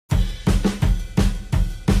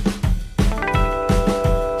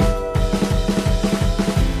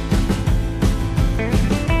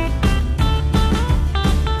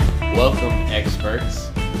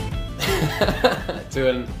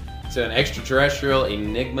to an extraterrestrial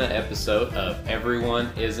enigma episode of Everyone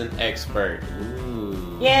is an Expert.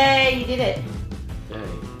 Ooh. Yay, you did it. Yay.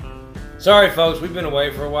 Sorry, folks, we've been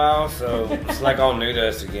away for a while, so it's like all new to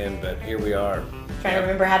us again, but here we are. Trying to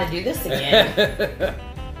remember how to do this again.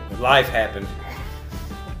 Life happened.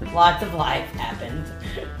 Lots of life happened.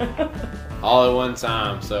 All at one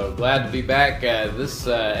time. So glad to be back. This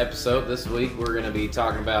episode, this week, we're going to be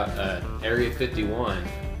talking about Area 51.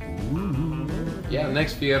 Yeah, the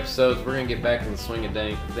next few episodes, we're going to get back in the swing of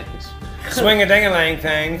things. Swing a ding-a-lang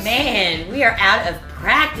things. Man, we are out of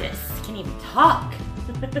practice. Can't even talk.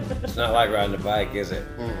 It's not like riding a bike, is it?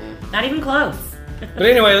 Mm-mm. Not even close. But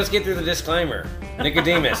anyway, let's get through the disclaimer.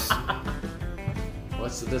 Nicodemus.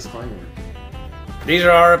 What's the disclaimer? These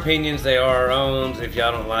are our opinions. They are our own. If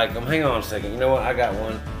y'all don't like them, hang on a second. You know what? I got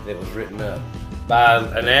one that was written up by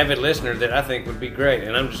an avid listener that I think would be great.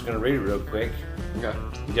 And I'm just going to read it real quick. Okay.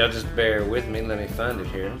 Y'all just bear with me. Let me find it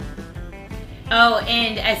here. Oh,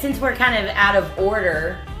 and since we're kind of out of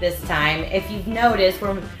order this time, if you've noticed,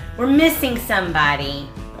 we're missing somebody.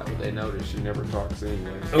 How would they notice? She never talks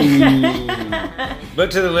anyway. Ooh.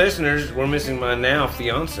 But to the listeners, we're missing my now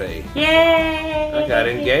fiance. Yay! I got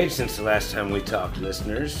engaged since the last time we talked,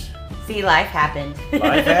 listeners. See, life happened.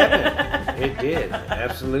 Life happened. It did.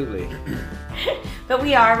 Absolutely. But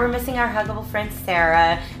we're missing our huggable friend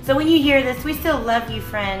Sarah. So when you hear this, we still love you,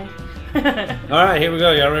 friend. All right, here we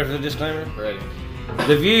go. Y'all ready for the disclaimer? Ready.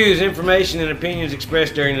 The views, information, and opinions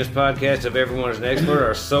expressed during this podcast of Everyone is an Expert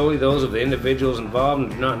are solely those of the individuals involved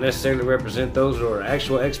and do not necessarily represent those who are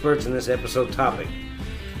actual experts in this episode topic.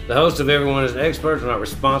 The hosts of Everyone is an Expert are not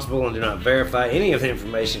responsible and do not verify any of the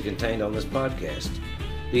information contained on this podcast.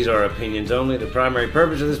 These are opinions only. The primary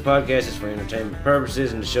purpose of this podcast is for entertainment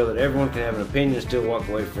purposes and to show that everyone can have an opinion and still walk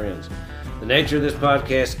away friends. The nature of this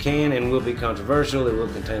podcast can and will be controversial. It will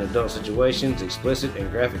contain adult situations, explicit and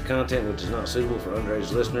graphic content which is not suitable for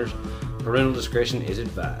underage listeners. Parental discretion is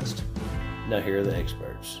advised. Now here are the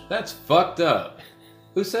experts. That's fucked up.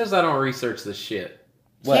 Who says I don't research this shit?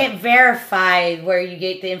 What? Can't verify where you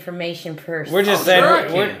get the information first. We're just Oh, saying sure I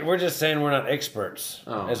can. we're just saying we're not experts.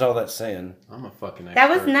 Oh. That's all that's saying. I'm a fucking expert. That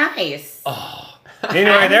was nice. Oh.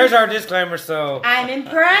 Anyway, there's our disclaimer. So I'm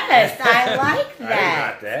impressed. I like I didn't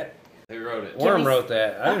that. write that. Who wrote it? Worm wrote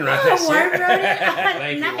that. I didn't write that Oh, Worm shit. wrote it?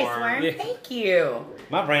 Thank you, Nice, Worm. Worm. Yeah. Thank you.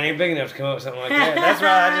 My brain ain't big enough to come up with something like that. That's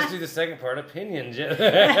why I just do the second part, opinions. You did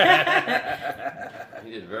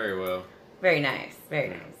very well. Very nice. Very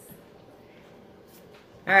nice.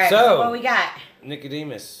 All right. So- What we got?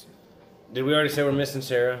 Nicodemus. Did we already say we're missing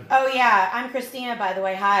Sarah? Oh yeah, I'm Christina. By the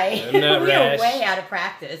way, hi. Nut We rash. are way out of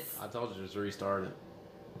practice. I told you just restart it.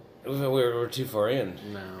 We're too far in.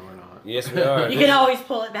 No, we're not. Yes, we are. You can always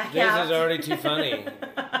pull it back This out. is already too funny.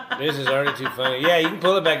 This is already too funny. Yeah, you can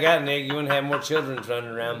pull it back out, Nick. You wouldn't have more children running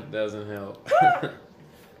around. Doesn't help.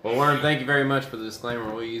 Well, Worm, thank you very much for the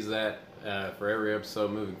disclaimer. We'll use that for every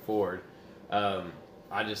episode moving forward.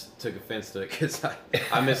 I just took offense to it because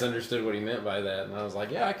I misunderstood what he meant by that. And I was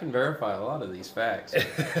like, yeah, I can verify a lot of these facts.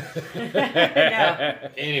 No.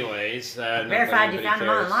 Anyways. not that Verified. You anybody found them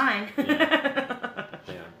cares. online.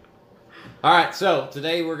 Yeah. All right, so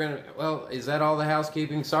today we're going to, well, is that all the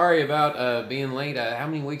housekeeping? Sorry about being late. How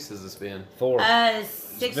many weeks has this been? 4.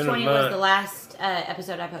 620 was the last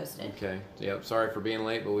episode I posted. Okay. Yep, sorry for being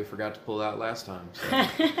late, but we forgot to pull out last time. So.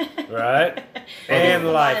 Right? And a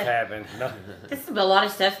lot life of- happened. No. This is a lot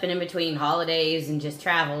of stuff's been in between holidays and just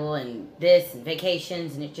travel and this and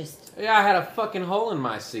vacations and it just. Yeah, I had a fucking hole in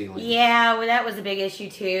my ceiling. Yeah, well, that was a big issue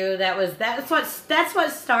too. That's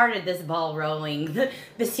what started this ball rolling.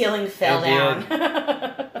 The ceiling fell It down.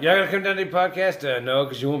 Y'all gonna come down to the podcast? No,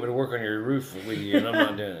 because you want me to work on your roof with you, and I'm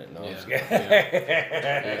not doing it. No, I'm just kidding.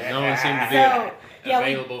 Yeah, no one seemed to be So,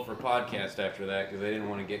 available for podcast after that because they didn't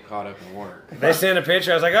want to get caught up in work. They sent a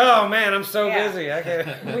picture. I was like, "Oh man, I'm so Yeah. busy. I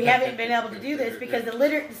can't." We haven't been able to do this because the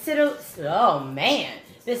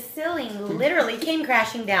ceiling literally came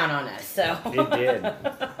crashing down on us. So It did.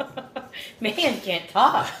 Man can't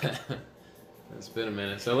talk. It's been a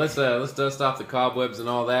minute, so let's dust off the cobwebs and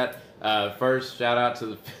all that. First, shout out to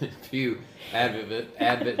the few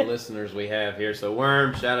Advent listeners we have here. So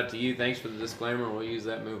Worm, shout out to you. Thanks for the disclaimer. We'll use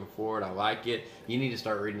that moving forward. I like it. You need to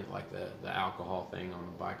start reading it like the alcohol thing on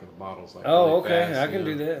the back of the bottles. Like Oh, really okay. fast, I can you know?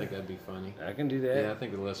 do that. I think that'd be funny. I can do that. Yeah, I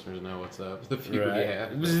think the listeners know what's up. The few we Right.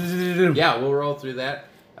 have. Yeah, we'll roll through that.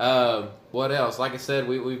 What else? Like I said,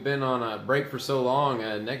 we've been on a break for so long.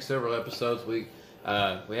 Next several episodes, we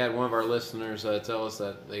had one of our listeners tell us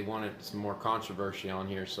that they wanted some more controversy on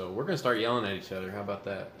here, so we're gonna start yelling at each other. How about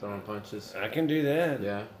that? Throwing punches. I can do that.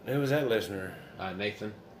 Yeah. Who was that listener?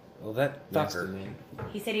 Nathan. Well, that next to fucker. me.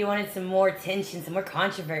 He said he wanted some more tension, some more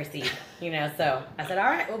controversy, so I said, all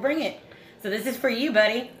right, we'll bring it. So this is for you,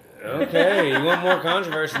 buddy. Okay, you want more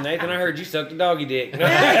controversy, Nathan? I heard you sucked a doggy dick.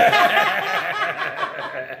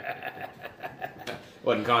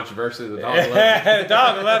 Wasn't controversy. The dog loved it. The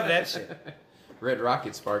dog loved that shit. Red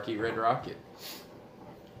Rocket, Sparky. Red Rocket.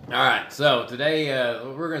 All right. So today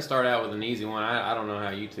we're going to start out with an easy one. I don't know how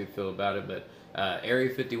you two feel about it, but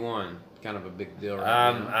Area 51, kind of a big deal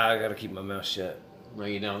right now. I gotta keep my mouth shut. No,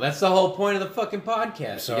 you don't. That's the whole point of the fucking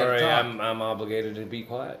podcast. You gotta Sorry, talk. I'm obligated to be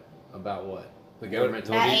quiet. About what? The government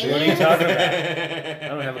told That you to. What are you talking about? I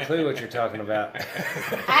don't have a clue what you're talking about.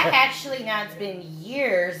 I actually, now it's been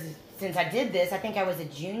years since I did this. I think I was a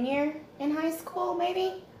junior in high school,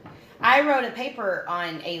 maybe. I wrote a paper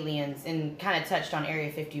on aliens and kind of touched on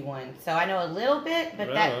Area 51. So I know a little bit, but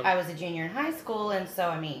that I was a junior in high school, and so,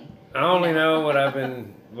 I mean. I only know what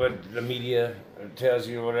the media tells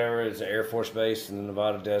you or whatever. It's an Air Force base in the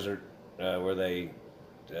Nevada desert where they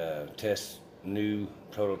test new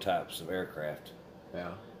prototypes of aircraft.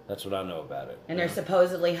 Yeah. That's what I know about it. And they're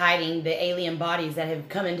supposedly hiding the alien bodies that have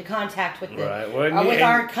come into contact with Right.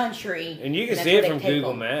 our country. And you can that's see it where from they take Google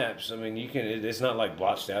them. Maps. I mean, you can. It's not like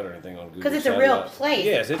blotched out or anything on Google. Because it's a real Satellites. place.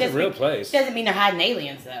 Yes, it's a real place. Doesn't mean they're hiding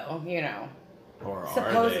aliens, though. Or are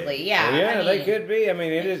Supposedly, yeah. Well, yeah, I they mean, could be. I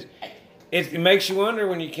mean, it is. It makes you wonder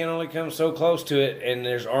when you can only come so close to it, and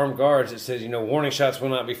there's armed guards that says, warning shots will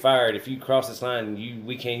not be fired if you cross this line.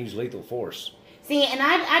 We can't use lethal force. See, and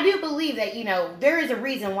I do believe that, there is a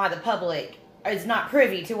reason why the public is not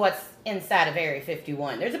privy to what's inside of Area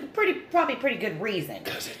 51. There's probably pretty good reason.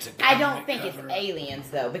 I don't think it's aliens,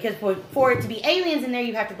 though, because for it to be aliens in there,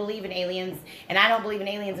 you have to believe in aliens, and I don't believe in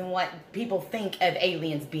aliens and what people think of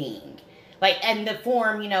aliens being. And the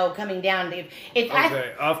form, coming down.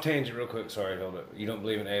 Okay, off tangent real quick. Sorry, hold up. You don't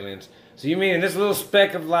believe in aliens. So you mean in this little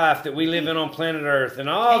speck of life that we live in on planet Earth and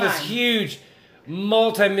all Hang this on. huge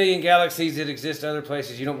multi-million galaxies that exist other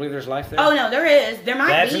places, you don't believe there's life there? Oh, no, there is. There might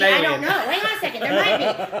That's be. an I alien. don't know. Hang on a second. There might be.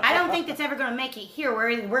 I don't think that's ever going to make it here.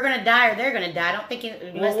 We're going to die or they're going to die. I don't think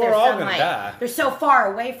unless we're there's all gonna sunlight. die. They're so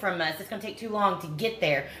far away from us. It's going to take too long to get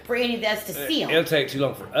there for any of us to see them. It'll take too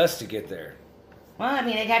long for us to get there. Well, I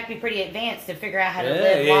mean, they'd have to be pretty advanced to figure out how to Yeah,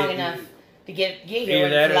 live yeah, long yeah. enough to get here Either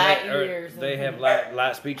with that light or years. they have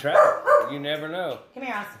light speed travel. You never know. Come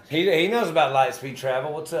here, Ross. He knows about light speed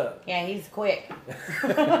travel. What's up? Yeah, he's quick.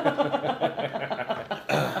 That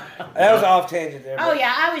was off tangent there. Oh,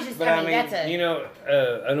 yeah, I was just, But I mean, that's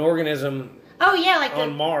a... an organism Oh, yeah, like on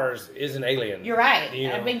the... Mars is an alien. You're right. You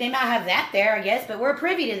know. I mean, they might have that there, I guess, but we're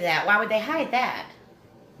privy to that. Why would they hide that?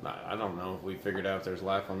 I don't know if we figured out if there's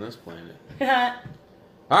life on this planet. Oh,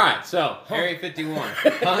 All right, so Area 51.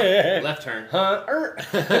 Huh? Left turn. Huh?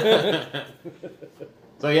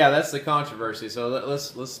 So yeah, that's the controversy. So let's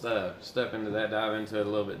step into that, dive into it a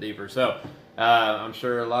little bit deeper. So I'm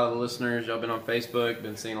sure a lot of the listeners, y'all been on Facebook,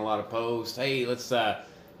 been seeing a lot of posts. Hey,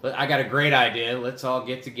 I got a great idea. Let's all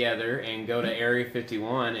get together and go to Area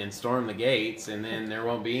 51 and storm the gates, and then there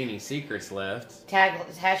won't be any secrets left.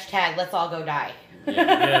 hashtag, let's all go die.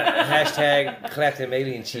 Yeah, hashtag clap them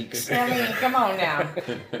alien cheeks. I mean, come on now.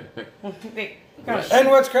 And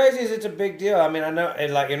what's crazy is it's a big deal. I mean, I know,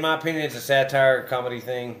 in my opinion, it's a satire comedy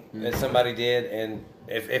thing that somebody did. And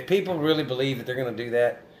if people really believe that they're going to do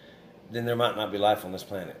that, then there might not be life on this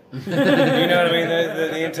planet. You know what I mean?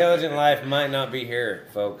 The intelligent life might not be here,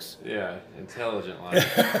 folks. Yeah, intelligent life.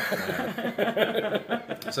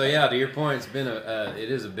 So yeah, to your point,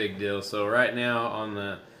 it is a big deal. So right now on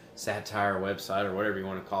the satire website or whatever you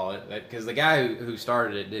want to call it, because the guy who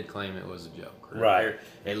started it did claim it was a joke. Right. Or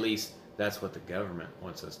at least that's what the government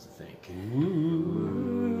wants us to think.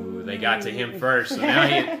 Ooh, they got to him first, so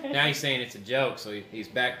now he's saying it's a joke. So he's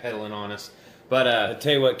backpedaling on us. But I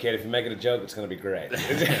tell you what, kid, if you make it a joke, it's going to be great. it's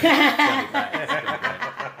gonna be great. It's gonna be great.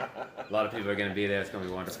 A lot of people are going to be there. It's going to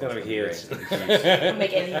be wonderful. It's gonna be huge. We'll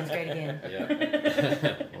make aliens great again.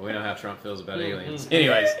 Yeah. Well, we know how Trump feels about aliens.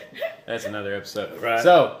 Anyways, that's another episode. Right.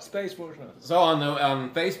 So Space Force. So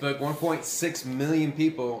on Facebook, 1.6 million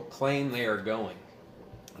people claim they are going.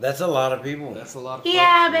 That's a lot of people. That's a lot of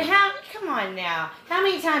Yeah, folks. but come on now. How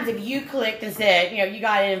many times have you clicked and said, you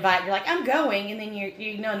got an invite, you're like, I'm going, and then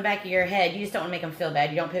you know in the back of your head, you just don't want to make them feel bad.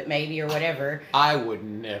 You don't put maybe or whatever. I would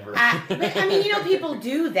never. But I mean, people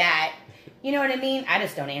do that. You know what I mean? I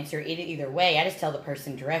just don't answer it either way. I just tell the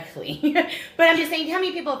person directly. But I'm just saying, how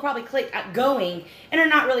many people have probably clicked going and are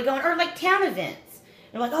not really going? Or like town events.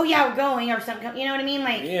 They're like, oh yeah, we're going, or something. You know what I mean?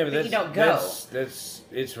 Like, Yeah, but you don't go. It's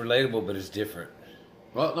relatable, but it's different.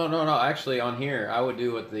 Well, no. Actually, on here, I would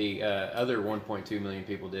do what the other 1.2 million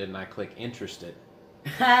people did, and I click interested.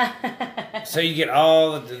 So you get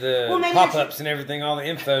all the Well, maybe pop-ups and everything, all the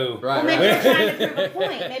info. Right, Well, maybe right. they're trying to prove a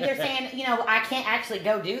point. Maybe they're saying, I can't actually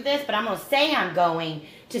go do this, but I'm going to say I'm going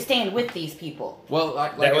to stand with these people. Well,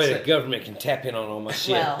 like That I way said, the government can tap in on all my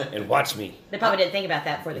shit Well. and watch me. They probably didn't think about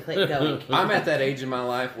that before they clicked going. I'm at that age in my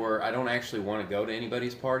life where I don't actually want to go to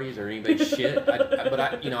anybody's parties or anybody's shit. But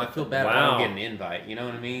I feel bad if I Wow. don't get an invite. You know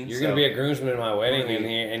what I mean? You're So- going to be a groomsman at my wedding,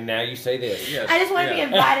 and now you say this. Yes, I just want to be yeah.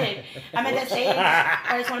 invited. I'm at that stage where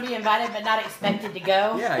I just want to be invited but not expected to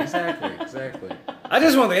go. Yeah, exactly. I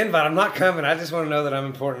just want the invite. I'm not coming. I just want to know that I'm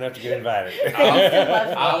important enough to get invited.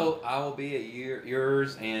 I will be at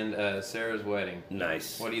yours and Sarah's wedding.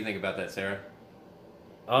 Nice. What do you think about that, Sarah?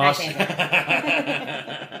 Awesome.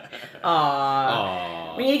 Aww.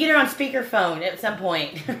 Aww. We need to get her on speakerphone at some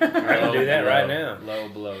point. I can do that right now. Low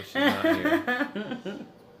blow. She's not here.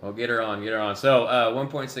 Well, get her on. So,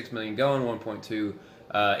 1.6 million going,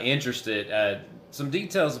 1.2 interested. Some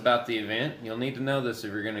details about the event. You'll need to know this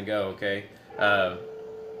if you're going to go, okay?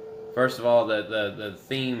 First of all, the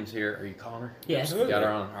themes here. Are you calling her? Yes. You got her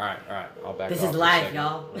on? All right. I'll back This off is for a live, second.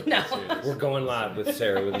 y'all. Let's No. see this. We're going live with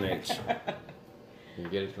Sarah with an H. Can you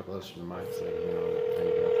get it closer to the mic so you know how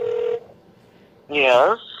you go?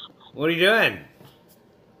 Yes. What are you doing?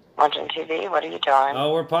 Watching TV. What are you doing?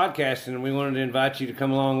 Oh, we're podcasting, and we wanted to invite you to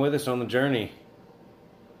come along with us on the journey.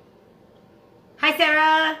 Hi,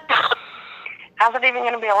 Sarah. How's it even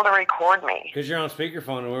going to be able to record me? Because you're on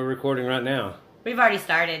speakerphone, and we're recording right now. We've already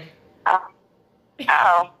started. Oh.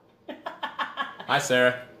 Oh. Hi,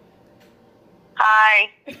 Sarah. Hi.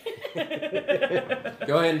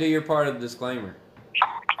 Go ahead and do your part of the disclaimer.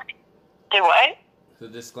 Do what? The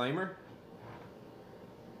disclaimer?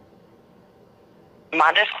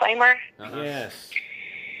 My disclaimer? Uh-huh. Yes.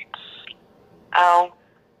 Oh.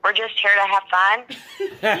 We're just here to have fun?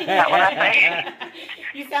 Is that what I say?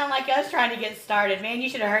 You sound like us trying to get started, man. You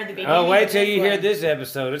should have heard the beginning. Oh, wait of till you hear one. this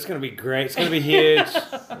episode. It's going to be great. It's going to be huge.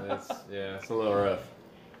 It's a little rough.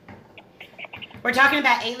 We're talking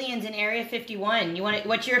about aliens in Area 51.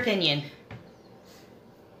 What's your opinion?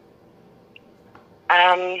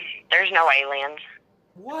 There's no aliens.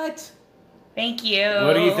 What? Thank you.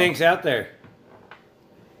 What do you think's out there?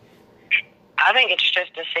 I think it's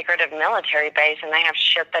just a secretive military base, and they have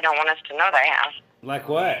shit they don't want us to know they have. Like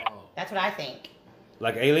what? That's what I think.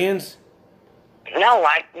 Like aliens? No,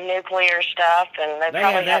 like nuclear stuff, and They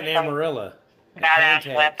probably have that in some Amarillo. badass Contacts.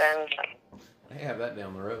 weapons. They have that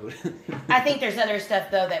down the road. I think there's other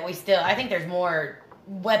stuff though that I think there's more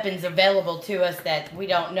weapons available to us that we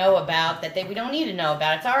don't know about that we don't need to know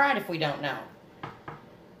about. It's all right if we don't know.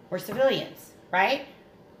 We're civilians, right?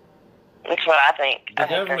 That's what I think. The I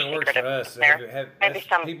think they're government works for secretive us. there. Maybe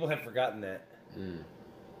some. People have forgotten that.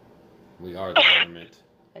 We are the government.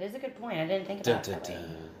 That is a good point. I didn't think about it that way.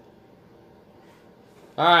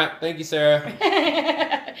 All right. Thank you,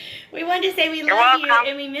 Sarah. We wanted to say we You're love you welcome.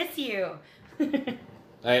 and we miss you.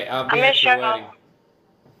 Hey, I'll I be miss at your you. wedding.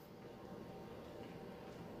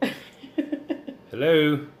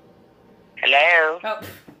 Hello? Hello. Oh,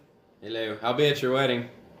 Hello. I'll be at your wedding.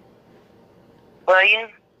 Will you?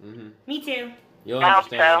 Mm-hmm. me too. You'll I hope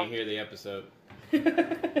understand so. when you hear the episode.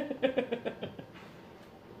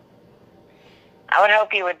 I would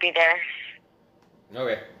hope you would be there.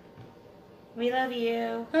 Okay. We love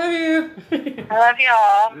you. Love you. I love you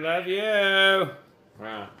all. Love you.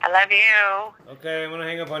 Wow. I love you. Okay, I'm going to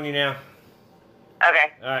hang up on you now.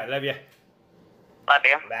 Okay. All right, love you. Love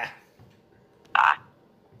you. Bye. Bye.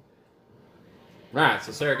 All right.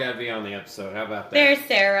 So Sarah got to be on the episode. How about that? There's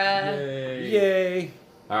Sarah. Yay.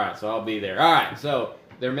 All right, so I'll be there. All right, so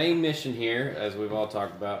their main mission here, as we've all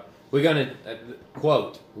talked about, we're gonna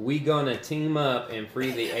quote: "We gonna team up and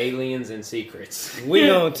free the aliens and secrets." We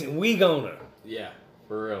gonna. Yeah,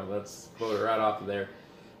 for real. Let's quote it right off of there.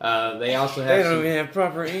 They also They have don't some, even have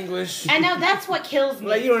proper English. I know that's what kills me.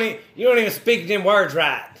 Like you don't even speak them words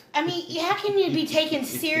right. I mean, how can you be taken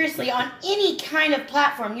seriously on any kind of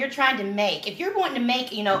platform you're trying to make? If you're wanting to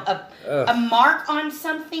make, a mark on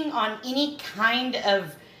something, on any kind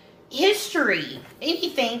of history,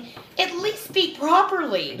 anything, at least speak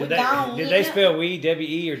properly. Did they spell we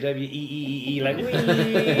W-E or W-E-E-E-E like we?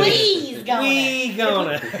 We's gonna. We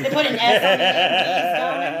gonna. They put an S on the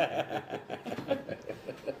end. We's gonna.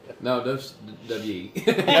 no, just W. No,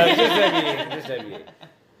 just W-E. Just W-E.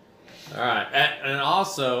 All right, and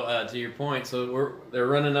also to your point, so they're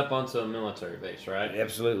running up onto a military base, right?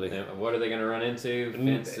 Absolutely. And what are they going to run into?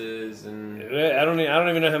 Fences and I don't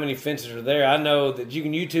even know how many fences are there. I know that you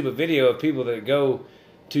can YouTube a video of people that go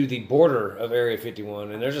to the border of Area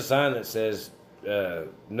 51, and there's a sign that says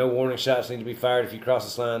no warning shots need to be fired if you cross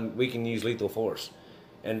this line. We can use lethal force.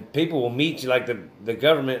 And people will meet you, like the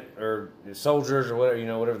government or soldiers or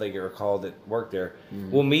whatever, whatever they are called that work there,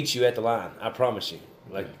 will meet you at the line. I promise you.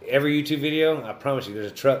 Like every YouTube video, I promise you,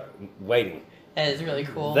 there's a truck waiting. That is really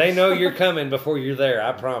cool. They know you're coming before you're there.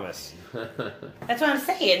 I promise. That's what I'm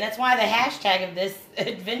saying. That's why the hashtag of this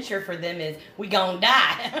adventure for them is "We Gon' Die."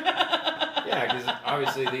 Yeah, because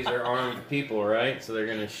obviously these are armed people, right? So they're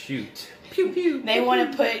gonna shoot. Pew pew. They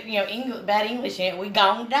want to put bad English in it. We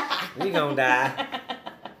gon' die. We gonna die.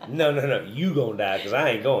 No. You gonna die because I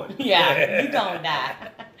ain't going. Yeah, you gon' die.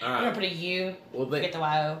 All We're right. gonna put a U. Well, Get the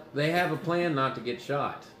Y-O. they have a plan not to get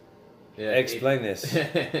shot. Yeah, Explain this.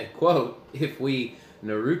 Quote, if we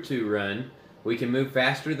Naruto run, we can move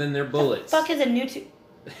faster than their bullets. Fuck is a new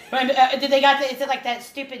Did they got is it like that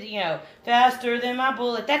stupid, faster than my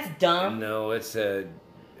bullet? That's dumb. No, it's a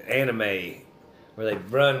anime where they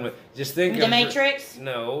run with. Just think The of Matrix?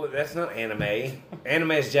 No, that's not anime.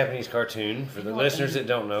 Anime is a Japanese cartoon. For the listeners that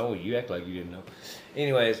don't know, you act like you didn't know.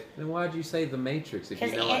 Anyways, Then why'd you say The Matrix if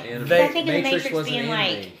you know what anime? I think of the Matrix wasn't being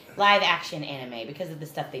anime. like live action anime because of the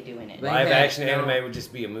stuff they do in it. They live had- action no. anime would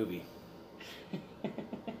just be a movie.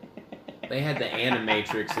 They had the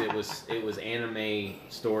Animatrix. It was anime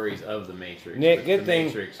stories of the Matrix. Nick, but good the thing-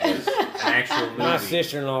 Matrix was an actual movie. My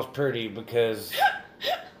sister-in-law's pretty because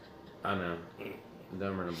I know.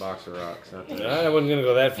 Dumber than a box of rocks. Huh? I wasn't gonna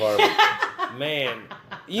go that far. But man,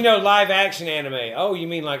 live action anime. Oh, you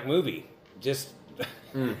mean like movie? Just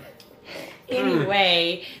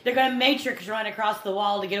Anyway, they're gonna Matrix run across the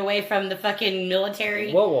wall to get away from the fucking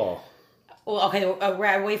military. what wall? Well, okay,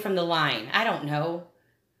 away from the line. I don't know.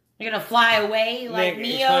 They're gonna fly away like Nick,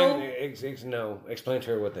 Neo. explain to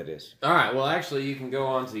her what that is. All right. Well, actually, you can go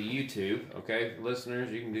onto YouTube. Okay,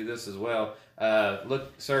 listeners, you can do this as well.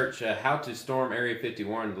 Search how to storm Area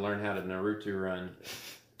 51 to learn how to Naruto run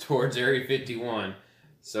towards Area 51,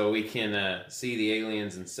 so we can see the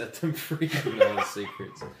aliens and set them free from all the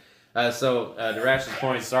secrets. To Ratchet's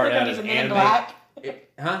point, started They're out gonna as be the Men in anime. Black.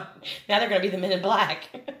 Huh? Now they're gonna be the Men in Black,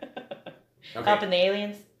 Okay. helping the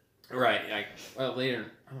aliens. Right. They didn't.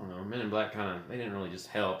 I don't know. Men in Black they didn't really just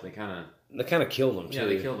help. They kind of killed them too. Yeah,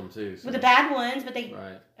 they killed them too. So. With the bad ones, but they.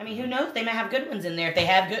 Right. I mean, who knows? They might have good ones in there if they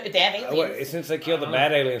have aliens. Wait, since they killed the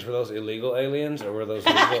bad aliens, were those illegal aliens or were those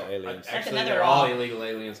legal aliens? Actually, another they're wall. all illegal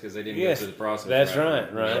aliens because they didn't Yes, go through the process. that's right.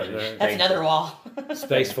 That's another wall.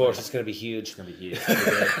 Space Force is going to be huge. It's gonna be huge.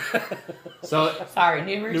 So Sorry,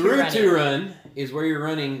 Naruto Naruto running. run is where you're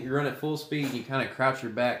running. You run at full speed. You kind of crouch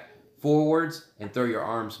your back forwards and throw your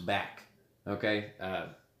arms back. Okay. I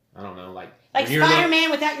don't know, Like when you're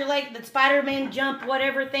Spider-Man without your leg, the Spider-Man jump,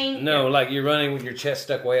 whatever thing. No, like you're running with your chest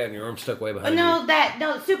stuck way out and your arms stuck way behind you.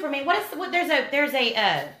 No, Superman. There's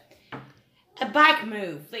a bike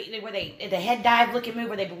move where the head dive looking move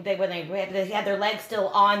where they have their legs still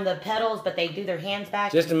on the pedals but they do their hands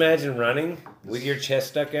back. Just imagine running with your chest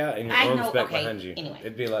stuck out and your I arms know, back okay, behind you. anyway.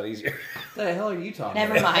 It'd be a lot easier. What the hell are you talking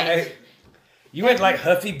Never about? mind. You went like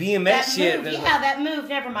Huffy BMX That shit. move, that move.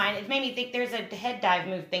 Never mind. It made me think there's a head dive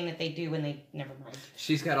move thing that they do when they. Never mind.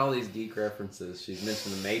 She's got all these geek references. She's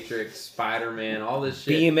mentioned the Matrix, Spider-Man, all this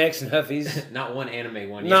shit. BMX and Huffies. Not one anime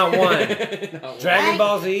one. Not one. Not one. Dragon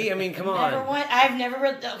Ball Z. I mean, come on. I've never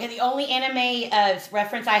read. Okay, the only anime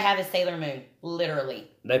reference I have is Sailor Moon. Literally.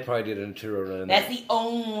 They probably did an Turo run. That's the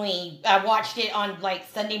only. I watched it on like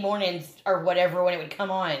Sunday mornings or whatever when it would come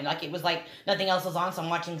on. Like it was like nothing else was on, so I'm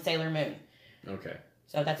watching Sailor Moon. Okay.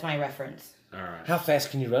 So that's my reference. All right. How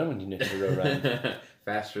fast can you run when you Turo run?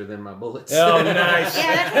 Faster than my bullets. Oh, nice.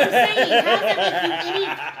 Yeah, that's what I'm saying. How does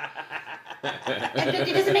that make you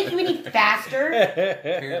any? It doesn't make you any faster.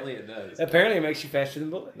 Apparently it does. Apparently, it makes you faster than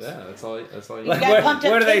bullets. Yeah, that's all. That's all you Like, need. got what, pumped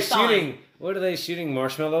up what are they kicks on. shooting? What are they shooting?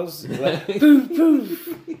 Marshmallows? Like, poof, poof.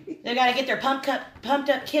 They got to get their pumped up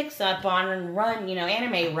kicks up on and run,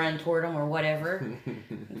 anime run toward them or whatever.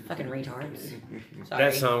 Fucking retards. Sorry.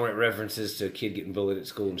 That song references to a kid getting bullied at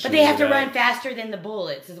school. And But shooting they have to it out. run faster than the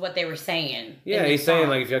bullets, is what they were saying. Yeah, in he's the saying song.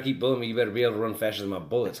 like if y'all keep bullying me, you better be able to run faster than my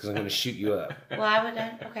bullets because I'm going to shoot you up. Well, I would.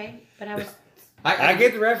 Okay, but I was. I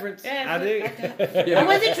get the reference. Yeah, I do. I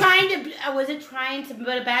wasn't trying to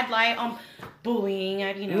put a bad light on bullying.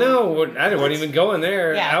 No, I wasn't even going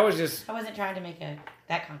there. Yeah. I was just. I wasn't trying to make that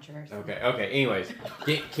controversy. Okay. Anyways,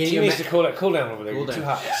 can She you needs to cool down over there. Cool You're too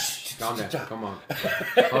down. hot. Calm down. Come on.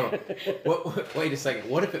 Hold on. Wait a second.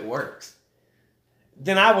 What if it works?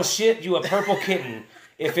 Then I will shit you a purple kitten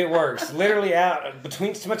if it works. Literally out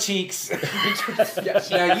between my cheeks.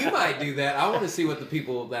 Now you might do that. I want to see what the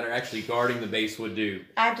people that are actually guarding the base would do.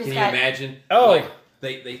 I've just Can you got. imagine? Oh.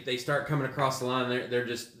 Like, they start coming across the line. They're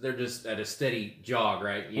just at a steady jog,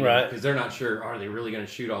 right? Right. Because they're not sure, are they really going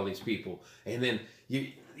to shoot all these people? And then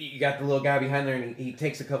you got the little guy behind there, and he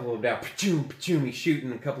takes a couple of them down. Pachoom, pachoom, he's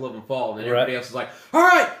shooting, a couple of them fall, and then everybody else is like, "All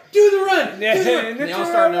right, do the run, do the run." And they all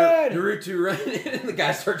start Naruto run, and the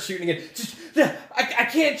guy starts shooting again. I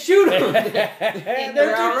can't shoot him.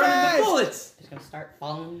 They're outrunning the bullets. He's gonna start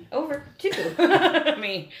falling over too. I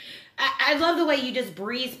mean, I love the way you just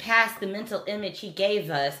breeze past the mental image he gave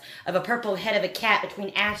us of a purple head of a cat between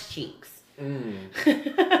ass cheeks.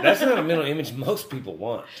 That's not a mental image most people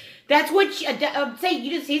want. That's what say.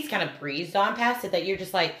 He's kind of breezed on past it. That you're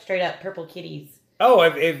just like straight up purple kitties. Oh,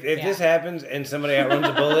 if this happens and somebody outruns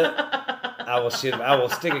a bullet, I will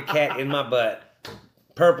stick a cat in my butt,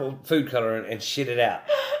 purple food coloring, and shit it out.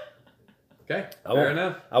 Okay, fair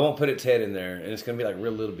enough. I won't put its head in there, and it's gonna be like a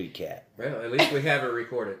real little bitty cat. Well, at least we have it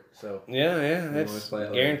recorded, so yeah, that's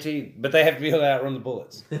guaranteed. But they have to be able to outrun the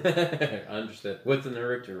bullets. Understood. With the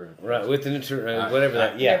Naruto run, right? With the Naruto, whatever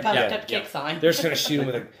that. Yeah, pumped up kicks on. They're just gonna shoot him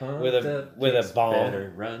with a bomb, with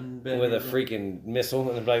a freaking missile,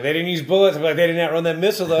 and they're like, they didn't use bullets. I'm like, they didn't outrun that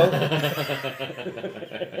missile though.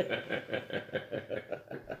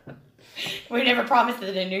 We never promised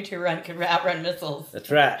that the Naruto run could outrun missiles.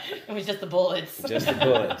 That's right. It was just the bullets. Just the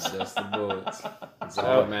bullets. Just the bullets. That's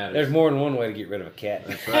all that matters. There's more than one way to get rid of a cat.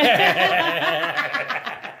 That's right.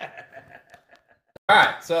 All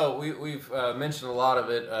right, so we've mentioned a lot of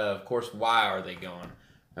it. Of course, why are they going?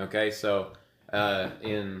 Okay, so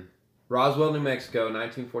in Roswell, New Mexico,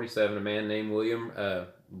 1947, a man named William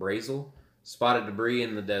Brazel spotted debris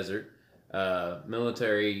in the desert.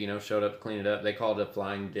 Military, showed up to clean it up. They called it a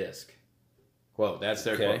flying disc. Quote, that's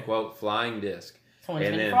their quote, flying disc. Someone's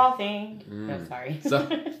been frothing. No, sorry. So,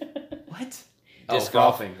 what? Disc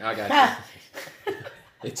frothing. I got you.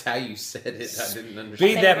 It's how you said it. I didn't understand.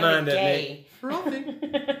 Feed that mind up, Nick. Frothing.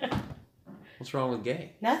 What's wrong with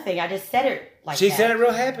gay? Nothing. I just said it like she that. said it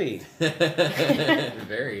real happy.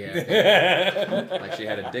 Very happy. Like she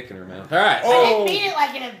had a dick in her mouth. All right. I didn't mean it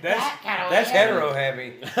like in a that kind of way. That's hetero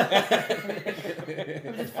happy. It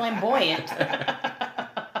was just flamboyant.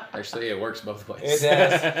 Actually, it works both ways. It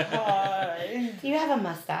does. You have a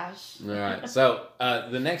mustache. All right. So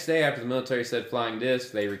the next day after the military said flying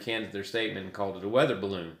disc, they recanted their statement and called it a weather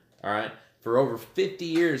balloon. All right. For over 50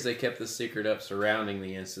 years, they kept the secret up surrounding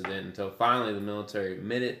the incident until finally the military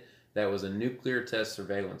admitted that was a nuclear test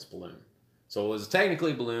surveillance balloon. So it was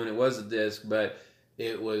technically a balloon. It was a disc, but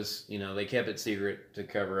it was, they kept it secret to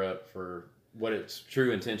cover up for what its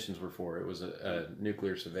true intentions were for. It was a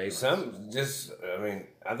nuclear surveillance. I think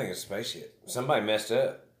it's a spaceship. Somebody messed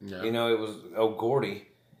up. No. It was old Gordy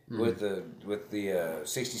with the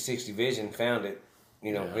 60/60 vision found it.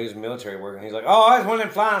 He was military working. He's like, oh, that's one of them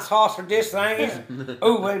flying saucer disc things.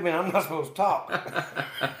 Oh, wait a minute, I'm not supposed to talk.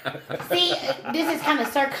 See, this is kind of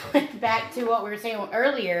circling back to what we were saying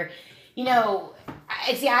earlier.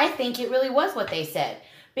 I think it really was what they said.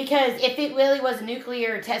 Because if it really was a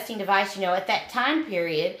nuclear testing device, at that time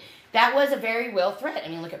period, that was a very real threat. I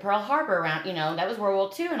mean, look at Pearl Harbor around, that was World War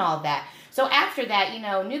II and all of that. So after that,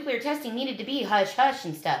 nuclear testing needed to be hush-hush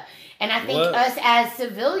and stuff. And I think us as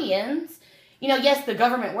civilians, yes, the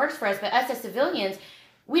government works for us, but us as civilians,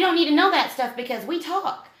 we don't need to know that stuff because we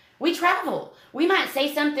talk. We travel. We might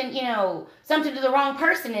say something, something to the wrong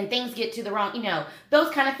person and things get to the wrong, those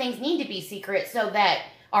kind of things need to be secret so that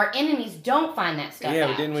our enemies don't find that stuff Yeah,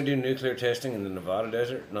 out. but didn't we do nuclear testing in the Nevada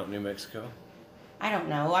desert, not New Mexico? I don't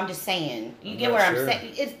know. I'm just saying. You get where I'm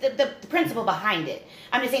saying. It's the principle behind it.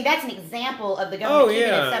 I'm just saying that's an example of the government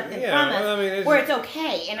keeping something from us where it's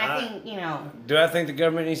okay. And I think, Do I think the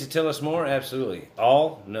government needs to tell us more? Absolutely.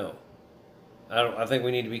 All? No. I think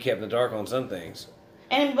we need to be kept in the dark on some things.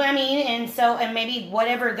 And maybe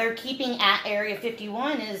whatever they're keeping at Area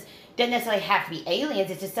 51 doesn't necessarily have to be aliens.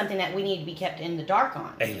 It's just something that we need to be kept in the dark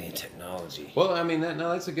on. Alien technology. Well, I mean,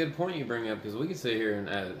 that's a good point you bring up because we can sit here and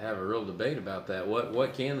have a real debate about that.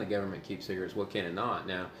 What can the government keep secrets? What can it not?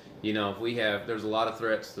 Now, if there's a lot of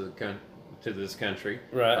threats to this country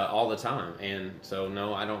all the time, and so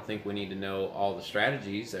no, I don't think we need to know all the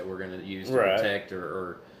strategies that we're going to use to protect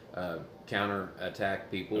or counter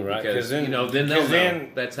attack people because then they'll know.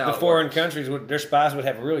 That's how the foreign countries their spies would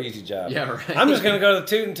have a real easy job. Yeah, right. I'm just gonna go to the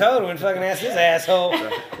Toot and Totem and fucking ask this asshole,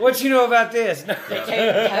 what you know about this? Go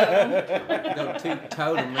Toot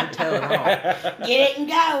Totem and tell it all. Get it and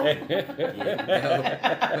go. Get it and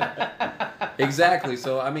go. Exactly.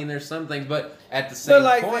 So I mean, there's some things, but at the same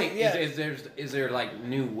like, point, yeah. is there like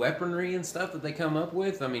new weaponry and stuff that they come up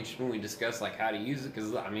with? I mean, shouldn't we discuss like how to use it?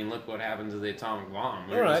 Because I mean, look what happened to the atomic bomb.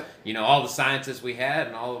 Right. You know, all the scientists we had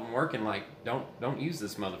and all of them working like, don't use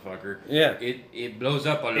this motherfucker. Yeah. It blows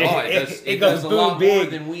up a lot. It goes does a boom lot more big.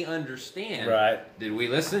 than we understand. Right. Did we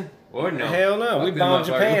listen? Or no? Hell no. Fuck We them bombed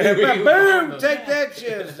motherfuckers. Japan. We Boom! bombed them. Take that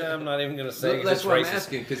shit. I'm not even gonna say. 'Cause That's it's what I'm racist.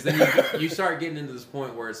 asking, because then you start getting into this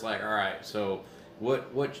point where it's like, all right, so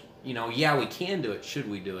what you know, yeah, we can do it. Should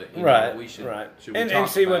we do it? You Right, know, we should. right. Should we And talk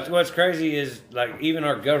see about it? what's crazy is like even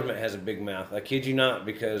our government has a big mouth. I kid you not,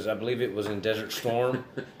 because I believe it was in Desert Storm.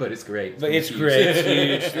 But it's great. But it's huge. great. It's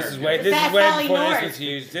huge. This is way That's before Valley this North. was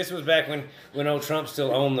huge. This was back when old Trump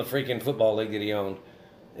still owned the freaking football league that he owned.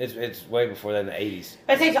 It's way before that in the 80s.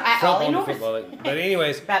 But it's at Trump Ollie owned the North. football league. But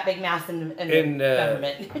anyways, About big mouth and In,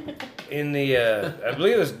 government. in the I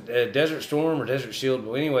believe it was Desert Storm or Desert Shield.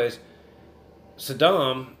 But anyways,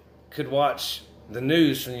 Saddam could watch the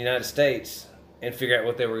news from the United States and figure out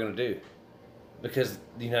what they were going to do, because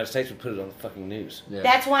the United States would put it on the fucking news. Yeah.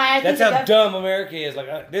 That's why I think That's how dumb America is.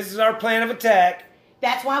 Like, this is our plan of attack.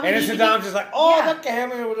 That's why we And need then to Saddam's be, just like, oh, Yeah. look at him,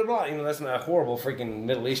 blah, blah, blah. You know, that's not a horrible freaking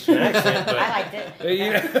Middle Eastern accent. But, I liked it. but, you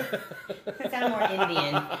know. It sounded more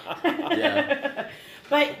Indian. Yeah.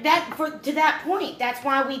 But to that point, that's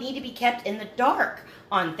why we need to be kept in the dark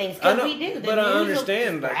on things, I because know, we do. The but I news will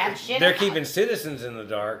understand just grab like, shit they're out. keeping citizens in the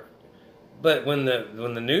dark. But when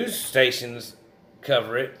the news stations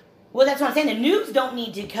cover it, Well, that's what I'm saying. The news don't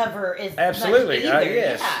need to cover as Absolutely, much either.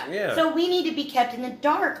 yes, yeah. yeah. So we need to be kept in the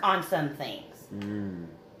dark on some things. Mm.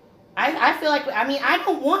 I feel like, I mean, I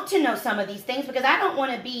don't want to know some of these things because I don't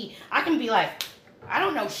want to be, I can be like, I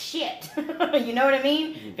don't know shit. You know what I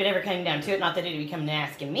mean? If it ever came down to it, not that it'd be coming and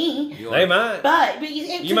asking me. they might. But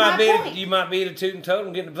You might be at a tooting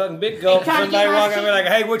totem getting a fucking big gulp. trying to Somebody get my walking up and be shit-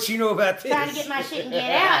 like, hey, what you know about this? trying to get my shit and get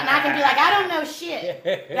out, and I can be like, I don't know shit.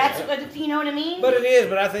 That's what, you know what I mean? But it is,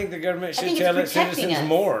 but I think the government should think it's tell its protecting citizens us.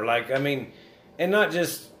 more. Like, I mean, and not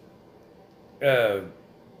just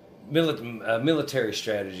military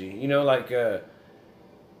strategy. You know, like,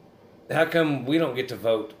 how come we don't get to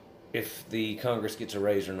vote if the Congress gets a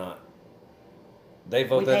raise or not? They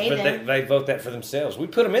vote We that pay for them. they vote that for themselves. We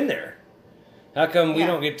put them in there. How come we Yeah.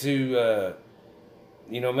 don't get to?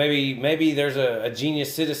 You know, maybe there's a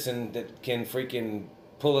genius citizen that can freaking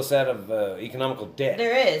pull us out of economical debt.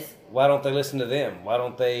 There is. Why don't they listen to them? Why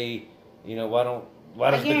don't they? You know,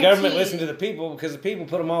 why does the guarantee government you- listen to the people? Because the people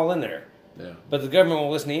put them all in there. Yeah. But the government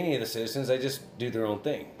won't listen to any of the citizens. They just do their own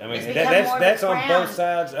thing. I mean, It's become more of a that's on crown. both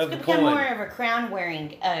sides of the It's become more coin. of a crown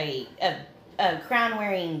wearing a crown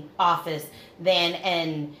wearing office than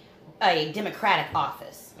a democratic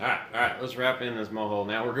office. All right. Let's wrap in this mohole.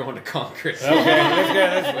 Now we're going to Congress. Okay,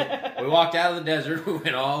 let's go. We walked out of the desert. We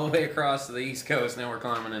went all the way across to the East Coast. Now we're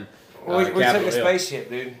climbing in. We took Capitol a Hill. spaceship,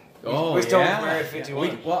 dude. Oh, we stole yeah. from Area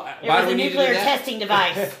 51. Well, It why was do a we need to do nuclear that? testing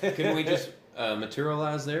device. Can we just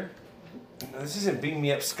materialize there? This isn't Beam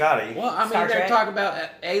Me Up, Scotty. Well, I mean, Star they're Trek. talking about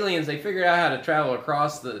aliens. They figured out how to travel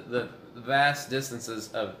across the vast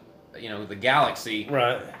distances of, you know, the galaxy.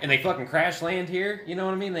 Right. And they fucking crash land here. You know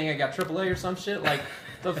what I mean? They got AAA or some shit. Like,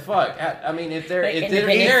 the fuck? I mean, if they're Like they're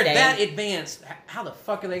Independence Day. that advanced, how the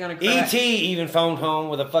fuck are they gonna crash? E.T. even phoned home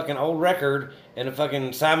with a fucking old record and a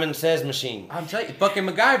fucking Simon Says machine. I'm telling you, fucking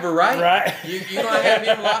MacGyver, right? Right. You gonna have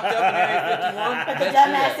him locked up in Area 51? But the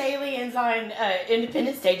dumbass aliens on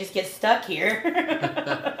Independence Day just get stuck here.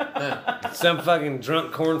 Some fucking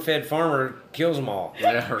drunk corn-fed farmer kills them all.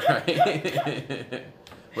 Yeah, right.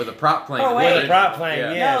 With a prop plane. Oh, wait. With a prop plane,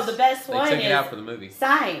 yeah. No, the best They one took it out is for the movie.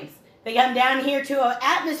 signs. They come down here to an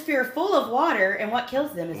atmosphere full of water, and what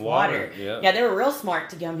kills them is Water, water. yeah. Yeah, they were real smart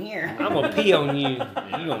to come here. I'm gonna pee on you. You're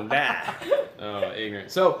gonna die. Oh, ignorant.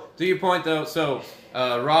 So, to your point, though,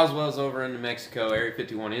 Roswell's over in New Mexico. Area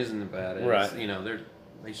 51 is in Nevada. Right. It's, you know,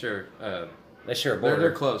 they share. They share a They're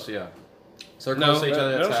border. close, yeah. So they're No, close to each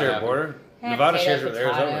other. they That's don't how it share a happened. border. Yeah, Nevada potato, shares with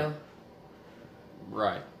potato. Arizona.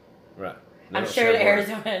 Right. Right. They I'm don't sure share the a border.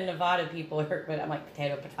 Arizona and Nevada people are, but I'm like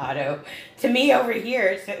potato. To me, over here,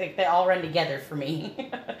 it's like they all run together for me.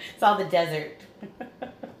 It's all the desert.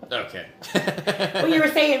 Okay. Well, you were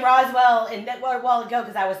saying Roswell, and that well, a while ago,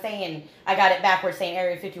 because I was saying I got it backwards, saying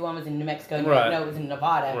Area 51 was in New Mexico. And Right. No, it was in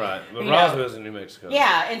Nevada. Right. But You know. Roswell's in New Mexico.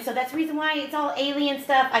 Yeah, and so that's the reason why it's all alien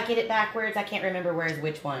stuff. I get it backwards. I can't remember where's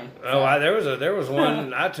which one. Oh, there was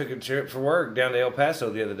one. I took a trip for work down to El Paso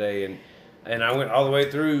the other day, and I went all the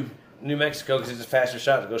way through New Mexico because it's a faster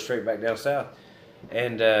shot to go straight back down south.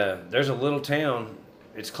 And there's a little town.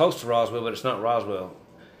 It's close to Roswell, but it's not Roswell.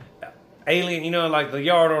 alien, you know, like the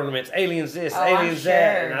yard ornaments, aliens this, Oh, I'm aliens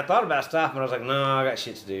that. sure. And I thought about stopping, but I was like, no, I got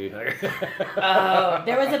shit to do. Oh,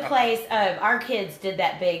 there was a place. Our kids did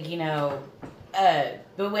that big, you know.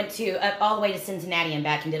 We went to all the way to Cincinnati and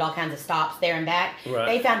back, and did all kinds of stops there and back. Right.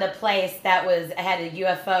 They found a place that had a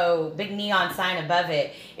UFO, big neon sign above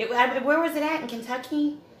it. Where was it at in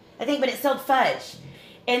Kentucky? I think, but it sold fudge,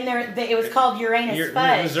 and it was called Uranus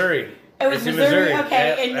Fudge. Missouri. It was It's in Missouri, okay,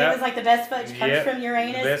 Yep, and yep. it was like the best fudge comes Yep. from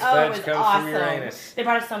Uranus. The best Oh, fudge it was comes from awesome. Uranus. They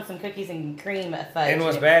brought us some cookies and cream fudge. And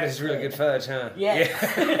what's it bad was is it's really good fudge, huh? Yes,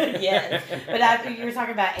 Yeah. yes. But after you were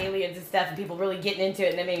talking about aliens and stuff, and people really getting into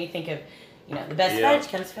it, and it made me think of, you know, the best Yeah. fudge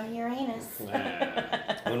comes from Uranus.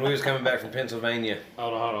 When we was coming back from Pennsylvania.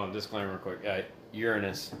 Hold on. Disclaimer real quick.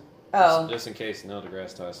 Uranus. Oh. Just in case Neil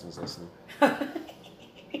deGrasse Tyson's listening.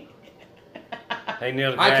 Hey,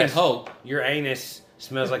 Neil deGrasse. I can hope. Your anus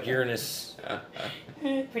smells like Uranus.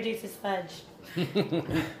 Produces fudge.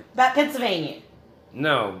 About Pennsylvania.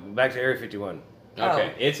 No, back to Area 51.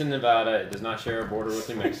 Okay, Oh. it's in Nevada. It does not share a border with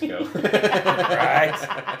New Mexico. Right.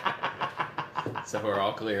 So we're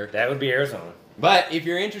all clear. That would be Arizona. But if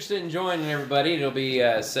you're interested in joining everybody, it'll be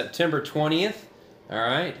September 20th. All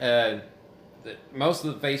right. Most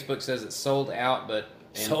of the Facebook says it's sold out, but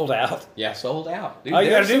Sold out. Yeah, sold out. Dude, All you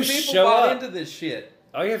there's gotta do some is people show bought up. into this shit.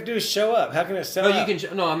 All you have to do is show up. How can it sell No, out? you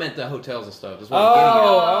can. No, I meant the hotels and stuff. That's what I'm getting at.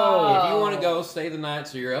 Oh. If you want to go, stay the night,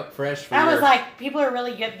 so you're up fresh for I your. was like, people are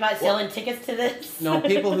really good about selling tickets to this. No,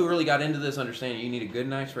 people who really got into this understand you need a good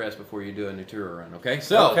night's rest before you do a new tour run, okay?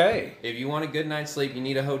 So, Okay. if you want a good night's sleep, you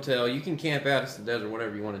need a hotel. You can camp out in the desert,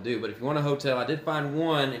 whatever you want to do. But if you want a hotel, I did find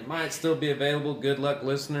one. It might still be available. Good luck,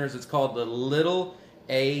 listeners. It's called the Little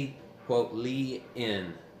A, quote, Lee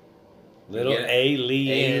Inn. Little Get it? A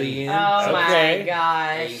Lee Inn. Alien. Oh Okay. my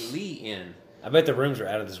gosh. A Lee Inn. I bet the rooms are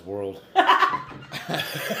out of this world.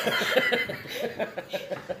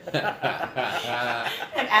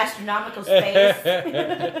 An astronomical space.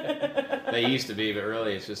 They used to be, but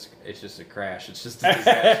really, it's just a crash. It's just a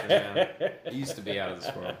disaster now. It used to be out of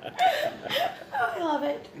this world. Oh, I love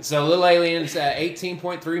it. So, Little Alien's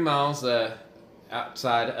 18.3 miles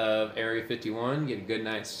outside of Area 51. Get a good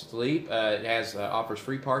night's sleep. It has offers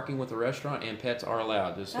free parking with the restaurant, and pets are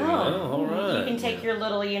allowed. Just so you know. Oh, all right. You can take your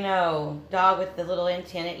little, dog with the little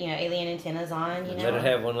antenna, alien antennas on, Let it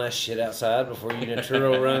have one last shit outside before you do a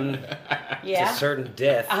churro run Yeah. to certain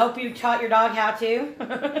death. I hope you taught your dog how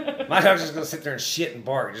to. My dog's just gonna sit there and shit and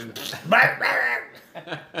bark. Just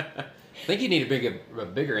I think you need a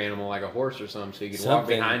bigger animal like a horse or something, so you could walk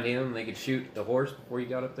Something. behind him. And they could shoot the horse before you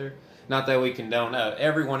got up there. Not that we condone.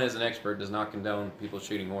 Everyone is an expert. Does not condone people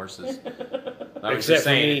shooting horses. I was Except just for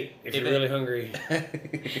saying, me, if you're really hungry.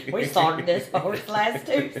 We started this horse last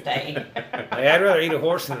Tuesday. Hey, I'd rather eat a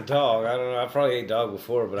horse than a dog. I don't know. I probably ate dog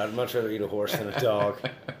before, but I'd much rather eat a horse than a dog.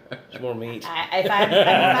 It's more meat. If I'm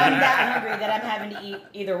that hungry that I'm having to eat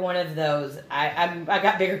either one of those, I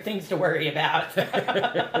got bigger things to worry about.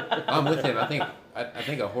 I'm with him. I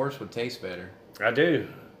think a horse would taste better. I do.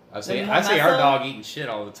 I see more our muscle? dog eating shit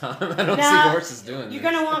all the time. I don't No, see horses doing You're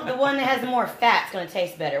this. gonna want the one that has more fat. It's gonna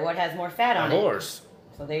taste better. What has more fat A on it? horse.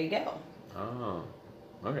 So there you go. Oh,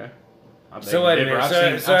 okay. I beg So to wait a differ. minute. I've So,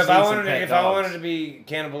 seen- so I've if seen I some wanted pet if I dogs. wanted to be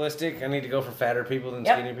cannibalistic, I need to go for fatter people than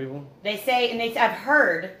Yep. skinny people. They say, and I've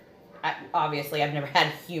heard. Obviously, I've never had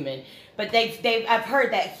a human, but I've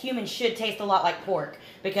heard that humans should taste a lot like pork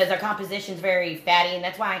because their composition's very fatty, and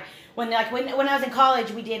that's why when I was in college,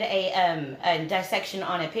 we did a dissection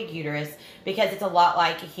on a pig uterus because it's a lot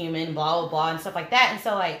like a human, blah blah blah, and stuff like that. And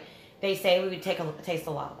so they say we would taste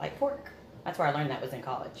a lot like pork. That's where I learned that was in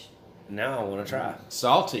college. Now I want to try.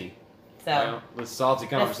 Salty. So Well, the salty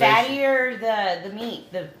the conversation. fattier the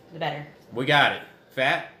meat, the better. We got it.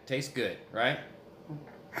 Fat tastes good, right?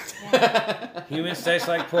 Humans taste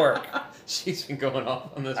like pork. She's been going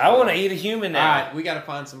off on this. I want to eat a human All now. right, we got to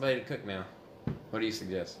find somebody to cook now. What do you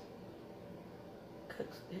suggest?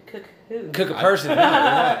 Cook who? Cook a person. We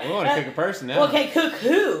want to cook a person now. Well, okay, cook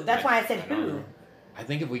who? That's why I said who. I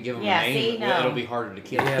think if we give them Yeah, a name, see, no. it'll be harder to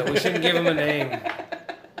kill. Yeah, we shouldn't give him a name.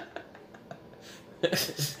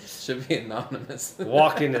 Should be anonymous.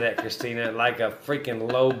 Walked into that, Christina, like a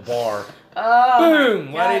freaking low bar. Oh, Boom!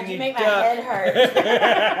 my Why God, didn't you you make my duck? head hurt.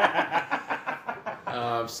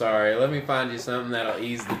 Oh, I'm sorry. Let me find you something that'll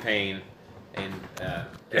ease the pain and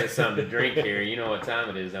get us something to drink here. You know what time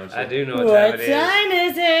it is, don't you? I do know what What time it is. time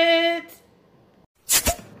is it?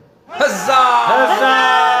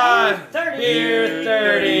 Huzzah! 30. Beer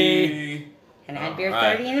 30. And I had beer All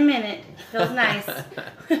right. 30 in a minute. Feels nice.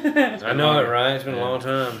 I know it, right? It's been a long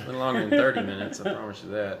time. A little longer than 30 minutes, I promise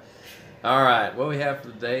you that. All right, what we have for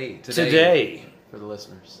the day today? Today, for the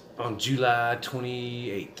listeners? On July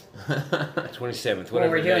 28th, 27th, When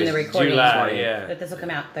whatever we're it doing is. the recording. July, yeah. But this will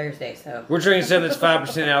come out Thursday, so. We're drinking something that's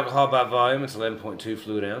 5% alcohol by volume. It's 11.2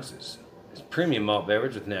 fluid ounces. It's a premium malt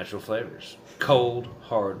beverage with natural flavors. Cold,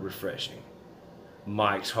 hard, refreshing.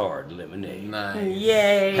 Mike's Hard Lemonade. Nice.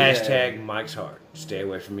 Yay. Hashtag Mike's Hard. Stay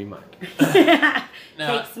away from me, Mike.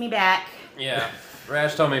 Takes me back. Yeah.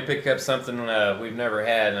 Rash told me to pick up something we've never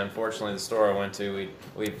had, and unfortunately, the store I went to,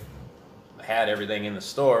 we've had everything in the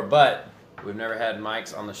store, but we've never had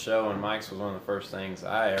Mike's on the show, and Mike's was one of the first things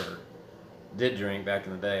I ever did drink back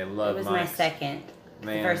in the day. I love It was Mike's. my second.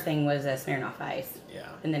 Man. The first thing was a Smirnoff Ice. Yeah.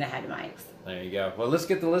 And then I had Mike's. There you go. Well, let's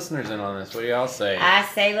get the listeners in on this. What do y'all say? I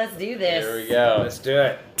say let's do this. Here we go. Let's do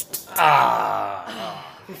it. It's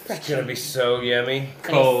going to be so yummy.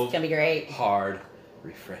 Cold. It's gonna be great. Hard.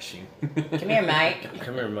 Refreshing. Come here, Mike.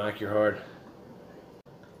 Come here, Mike. You're hard.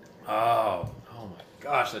 Oh my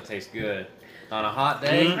gosh, that tastes good. On a hot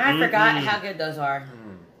day. I forgot how good those are.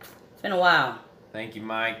 It's been a while. Thank you,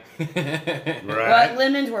 Mike. What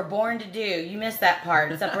lemons were born to do. You missed that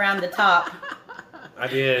part. It's up around the top. I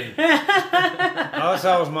did. All I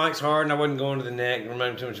saw was Mike's Hard, and I wasn't going to the neck. It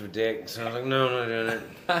reminded me too much of a dick. So I was like, no, I'm not doing it.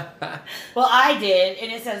 Well, I did,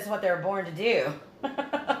 and it says what they were born to do.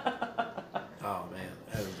 Oh man,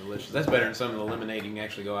 that was delicious. That's better than some of the lemonade you can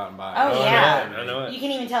actually go out and buy. Oh, yeah. I know it. You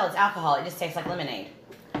can even tell it's alcohol. It just tastes like lemonade.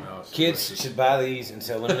 Oh, it's Kids delicious. should buy these and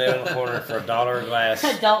sell lemonade on the corner for $1 a glass.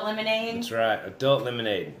 Adult lemonade. That's right. Adult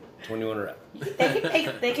lemonade. 21 or up.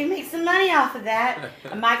 They can make some money off of that.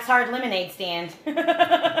 A Mike's Hard lemonade stand.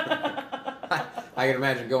 I can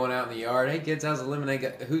imagine going out in the yard. Hey kids, how's the lemonade?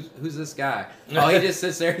 Who's this guy? Oh, he just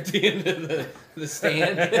sits there at the end of the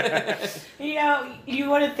stand. You know, you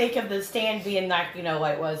want to think of the stand being like, you know,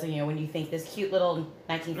 what it was, you know, when you think this cute little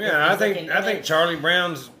 1950s. Yeah, looking I think image. Charlie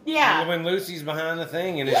Brown's Yeah. when Lucy's behind the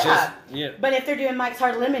thing, and it's Yeah. just yeah. But if they're doing Mike's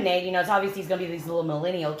Hard Lemonade, you know, it's obviously going to be these little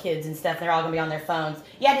millennial kids and stuff. They're all going to be on their phones.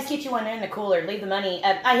 Yeah, just get you one there in the cooler. Leave the money.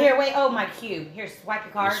 Wait, oh, my cube. Here, swipe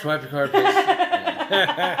your card. Swipe your card, please.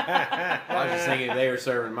 I was just thinking if they were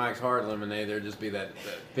serving Mike's Hard Lemonade, there'd just be that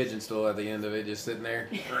pigeon stool at the end of it, just sitting there.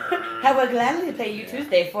 I will gladly pay you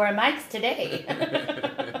Tuesday for a Mike's today.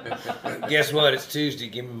 Guess what? It's Tuesday.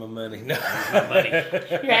 Give me my money. No. You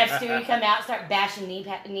have Stewie come out and start bashing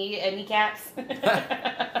kneecaps.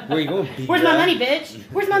 Where you going? Where's my money, bitch?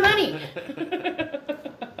 Where's my money?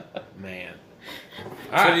 Man.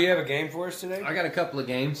 So do you have a game for us today? I got a couple of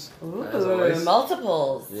games. As Ooh, always.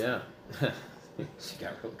 multiples. Yeah. She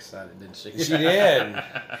got real excited, didn't she? She did.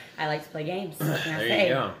 I like to play games. What can I There say?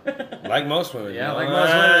 you go. Like most women. Yeah, you like know.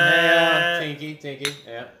 most women. Hey, Tinky.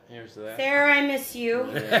 Yeah, here's to that. Sarah, I miss you.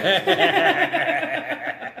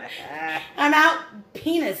 I'm out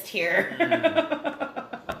penised here.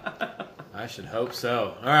 I should hope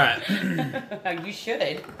so. All right. You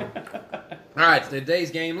should. All right, today's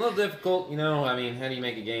game, a little difficult. You know, I mean, how do you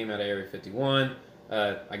make a game out of Area 51?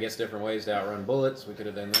 I guess different ways to outrun bullets. We could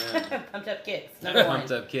have done that. Pumped up kicks. Number one.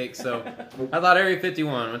 Pumped up kicks. So I thought Area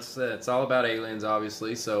 51, it's all about aliens,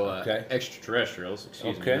 obviously. So Okay. extraterrestrials,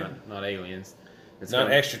 excuse Okay. me, not aliens. It's Not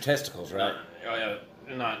gonna- extra testicles, right? Oh,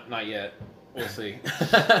 yeah. Not yet. We'll see.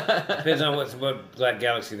 Depends on what black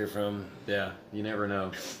galaxy they're from. Yeah, you never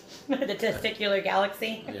know. The testicular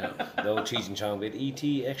galaxy. Yeah. The old Cheech and Chong bit.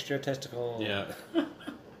 E.T. extra testicle. Yeah.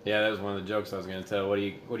 Yeah, that was one of the jokes I was going to tell. What do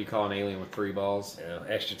you call an alien with 3 balls? Yeah,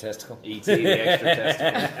 extra testicle. E.T. the extra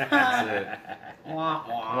testicle. That's it. Wah,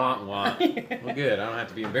 wah. Wah, wah. Well, good. I don't have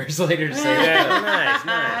to be embarrassed later to say Yeah, that.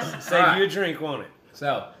 nice. Save All right. you a drink, won't it?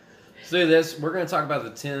 So, let's do this. We're going to talk about the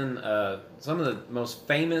 10, some of the most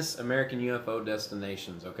famous American UFO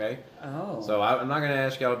destinations, okay? Oh. So, I'm not going to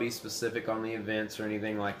ask y'all to be specific on the events or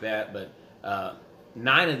anything like that, but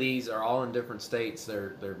 9 of these are all in different states.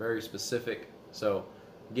 They're very specific. So,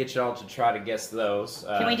 get y'all to try to guess those.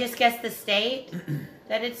 Can we just guess the state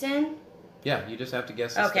that it's in? Yeah, you just have to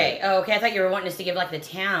guess the Okay. state. Oh, okay. I thought you were wanting us to give like the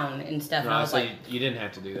town and stuff. No, and I was so like, you didn't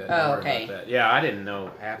have to do that. Oh, Don't worry okay. about that. Yeah, I didn't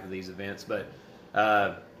know half of these events, but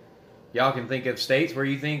y'all can think of states where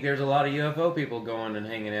you think there's a lot of UFO people going and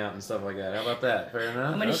hanging out and stuff like that. How about that? Fair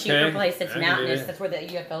enough? I'm gonna shoot Okay. for a place that's I can do mountainous. that. That's where the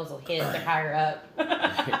UFOs will hit. They're higher up.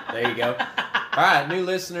 There you go. All right, new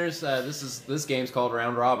listeners, this game's called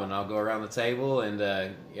Round Robin. I'll go around the table, and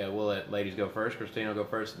we'll let ladies go first. Christina will go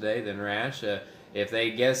first today, then Rash. If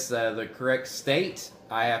they guess the correct state,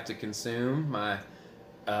 I have to consume my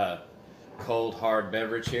cold, hard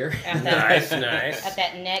beverage here. At that, Nice, nice. at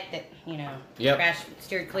that neck that, you know, Yep. Crash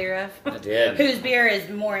steered clear of. I did. Whose beer is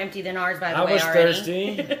more empty than ours, by the I way, was already.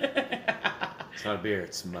 thirsty. It's not a beer,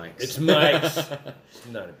 it's Mike's. It's Mike's. It's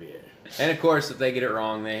not a beer. And of course, if they get it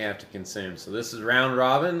wrong, they have to consume. So this is round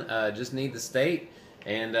robin. Just need the state,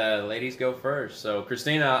 and ladies go first. So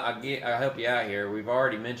Christina, I'll help you out here. We've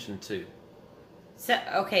already mentioned 2.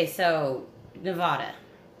 So Nevada.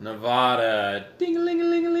 Nevada.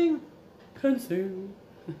 Ding-a-ling-a-ling-a-ling. Consume.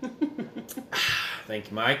 Thank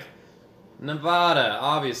you, Mike. Nevada,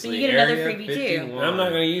 obviously. So you get another Area freebie, too. 51. I'm not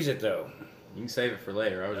going to use it, though. You can save it for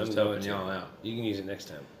later. I was just I'm helping going to. y'all out. You can use it next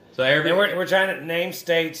time. So And we're trying to name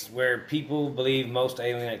states where people believe most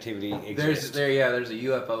alien activity exists. there's a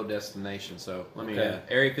UFO destination. So let me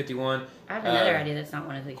Area 51. I have another idea that's not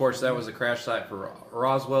one of these. Of course, that was a crash site for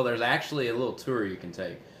Roswell. There's actually a little tour you can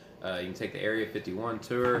take. You can take the Area 51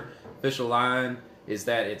 tour. Official line is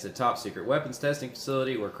that it's a top secret weapons testing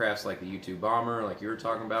facility where crafts like the U-2 bomber, like you were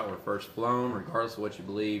talking about, were first flown. Regardless of what you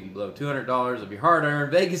believe, you blow $200 of your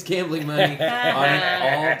hard-earned Vegas gambling money on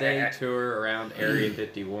an all-day tour around Area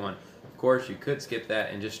 51. Of course, you could skip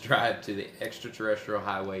that and just drive to the extraterrestrial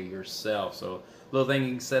highway yourself. So, little thing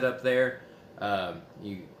you can set up there.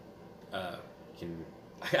 You can.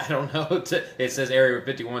 I don't know. It says Area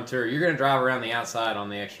 51 tour. You're going to drive around the outside on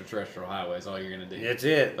the extraterrestrial highway. Is all you're going to do. That's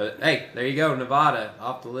it. But hey, there you go. Nevada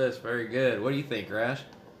off the list. Very good. What do you think, Rash?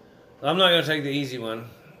 I'm not going to take the easy one,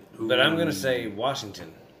 but I'm going to say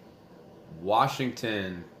Washington.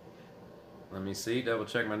 Washington. Let me see. Double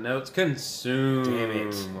check my notes. Consume. Damn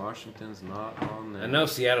it. Washington's not on there. I know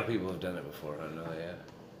Seattle people have done it before. I know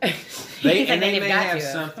that. They Like may they've got have to.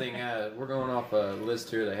 something. We're going off a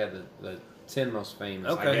list here. They had the 10 most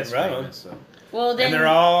famous. Okay, I guess right on. famous. So. Well, then And they're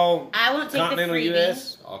all I won't take the continental freebie.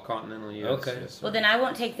 U.S.? All continental U.S. Okay. Yes, sir. Well, then I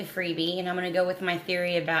won't take the freebie, and I'm going to go with my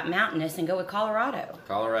theory about mountainous and go with Colorado.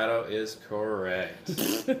 Colorado is correct.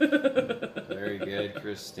 Very good,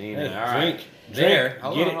 Christina. Hey, All right. drink. There.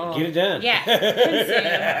 Hold Get on. it done. Yeah.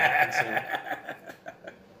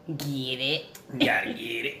 Get it. Gotta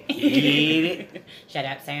get it. Get it. Shout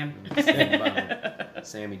out, Sam.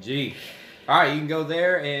 Sammy G. All right, you can go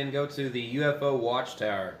there and go to the UFO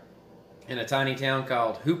Watchtower. In a tiny town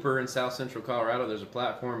called Hooper in south central Colorado, there's a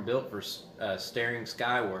platform built for staring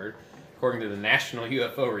skyward. According to the National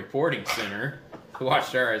UFO Reporting Center, the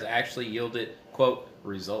Watchtower has actually yielded, quote,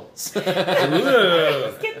 results. Ooh.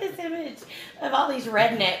 Let's get this image of all these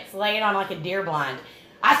rednecks laying on like a deer blind.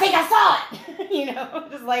 I think I saw it.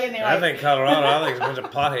 Just laying there. I Like, think Colorado, I think it's a bunch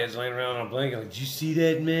of potheads laying around on a blanket like, did you see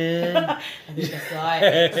that, man? I think I saw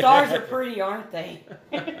it. Stars are pretty, aren't they?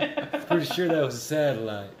 Pretty sure that was a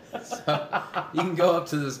satellite. So, you can go up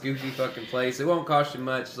to this goofy fucking place. It won't cost you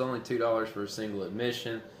much. It's only $2 for a single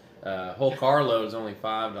admission. Whole carload is only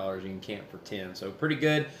 $5. You can camp for 10. So pretty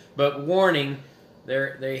good. But warning,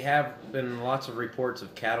 they have been lots of reports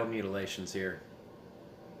of cattle mutilations here.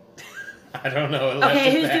 I don't know.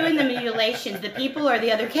 Okay, who's doing the mutilations? The people or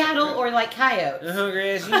the other cattle or like coyotes? The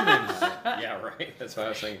hungry ass humans. Yeah, right. That's what I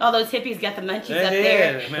was thinking. All those hippies got the munchies They up did.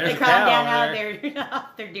 there. Man, They there's a crawled cow down over out of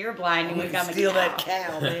off their deer blind and we got Steal that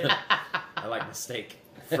cow, man. I like the steak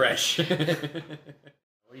fresh. What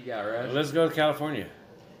do you got, Rush? Let's go to California.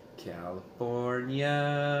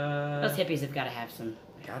 California. Those hippies have got to have some.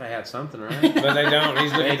 Gotta have something, right? But they don't.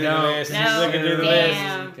 He's looking They through the don't. list. He's No, looking through the list.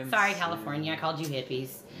 damn. Sorry, California. I called you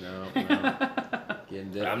hippies. No.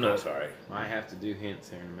 Getting difficult. I'm not sorry. Might have to do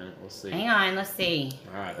hints here in a minute. We'll see. Hang on, let's see.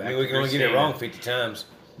 All right. I mean, we can only get it wrong 50 times.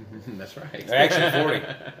 That's right. Actually, 40.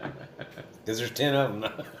 Because there's 10 of them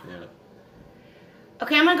now. Yeah.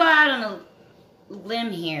 Okay, I'm gonna go out on a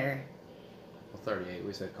limb here. Well, 38.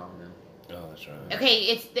 We said calm down. Oh, that's right.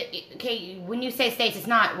 Okay, okay. When you say states, it's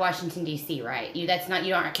not Washington D.C., right? You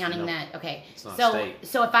aren't counting No, that. Okay. it's not so state.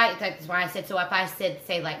 so that's why I said. So if I said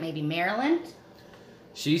say like maybe Maryland.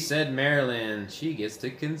 She said Maryland. She gets to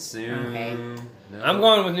consume. Okay. No. I'm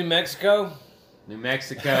going with New Mexico. New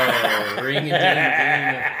Mexico. Ring a ding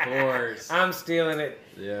ding, of course. I'm stealing it.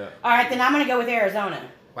 Yeah. All right, then I'm gonna go with Arizona.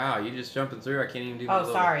 Wow, you just jumping through. I can't even do Oh, my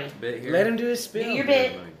little sorry. bit here. Let him do his spiel. Do your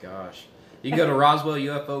bit. Oh my gosh. You can go to Roswell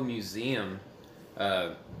UFO Museum.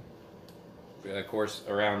 Of course,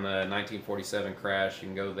 around the 1947 crash, you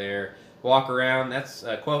can go there, walk around. That's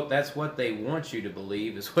quote. That's what they want you to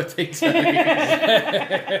believe is what they tell you.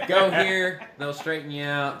 Go here, they'll straighten you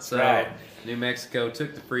out. So Right. New Mexico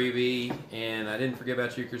took the freebie, and I didn't forget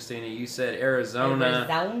about you, Christina. You said Arizona.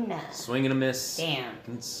 Arizona. Swing and a miss. Damn.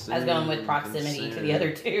 Consume, I was going with proximity to the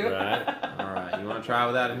other two. Right. All right, you want to try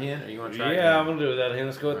without a hint, or you want to try? Yeah, I'm again? going to do that.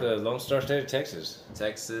 Let's go with the Lone Star State of Texas.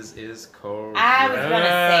 Texas is correct. I was gonna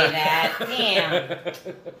say that. Damn.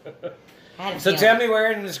 I had a So feeling. tell me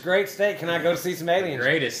where in this great state can I go to see some aliens?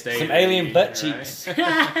 Greatest state. Some alien butt right? cheeks.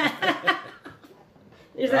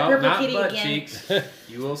 The There's that Well, purple not kitty butt again. cheeks.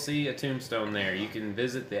 You will see a tombstone there. You can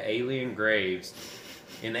visit the alien graves.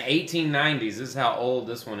 In the 1890s, this is how old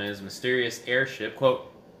this one is. Mysterious airship,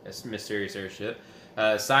 quote, a mysterious airship.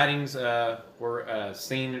 Sightings were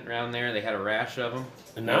seen around there. They had a rash of them.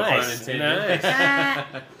 Nice,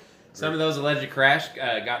 nice. Some of those alleged crash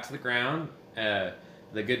got to the ground. The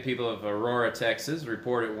good people of Aurora, Texas,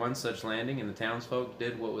 reported one such landing, and the townsfolk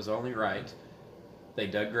did what was only right. They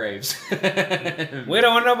dug graves. We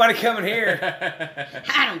don't want nobody coming here.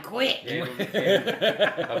 Hide them quick. Gave 'em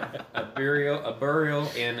a burial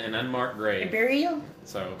in an unmarked A grave. burial?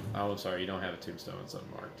 So, oh, sorry, you don't have a tombstone. It's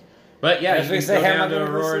unmarked. But yeah, As you we can say, go how am I down to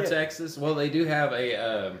gonna go Aurora, see it? Texas. Well, they do have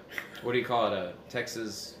a what do you call it? A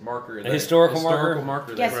Texas marker. A historical marker?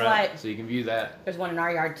 marker. Guess there. what? So you can view that. There's one in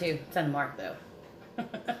our yard too. It's unmarked though.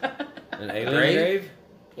 An alien Grave? grave?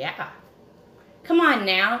 Yeah. Come on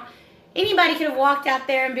now. Anybody could have walked out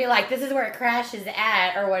there and be like, this is where it crashes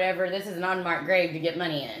at or whatever. This is an unmarked grave to get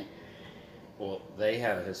money in. Well, they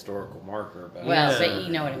have a historical marker about Well, it. but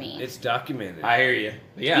you know what I mean. It's documented. I hear you.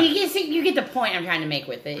 Yeah. You get the point I'm trying to make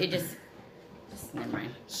with it. It just never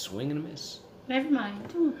mind. Swing and a miss. Never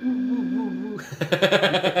mind.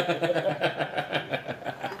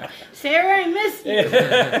 Sarah, I missed you.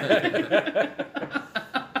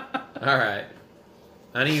 All right.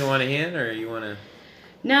 Honey, you want a hint or you want to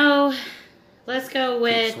No, let's go keep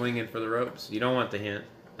with swinging for the ropes? You don't want the hint.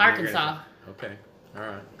 Arkansas. Okay. All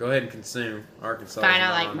right. Go ahead and consume. Arkansas. Fine, is I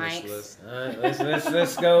not like on this Mike's. list. All right,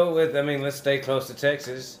 let's go with. I mean, let's stay close to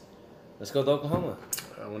Texas. Let's go with Oklahoma.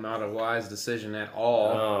 Well, not a wise decision at all.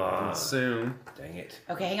 Oh. Consume. Dang it.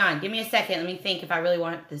 Okay, hang on. Give me a second. Let me think if I really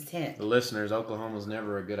want this hint. The listeners, Oklahoma's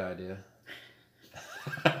never a good idea.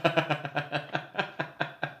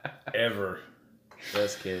 Ever.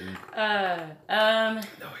 Just kidding. No,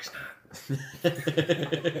 he's not.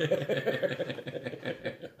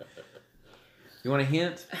 You want a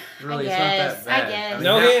hint? Really, guess, it's not that I bad. guess. mean,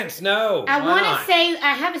 No how- hints. No. I Why want not? to say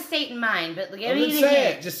I have a state in mind, but give me Just the say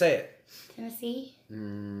hint. it. Just say it. Tennessee.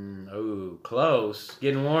 Oh, close.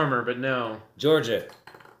 Getting warmer, but no. Georgia.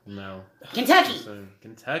 No. Kentucky. Consume.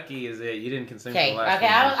 Kentucky is it. You didn't consume Okay. the last Okay.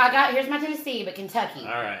 one. I got. Here's my Tennessee, but Kentucky. All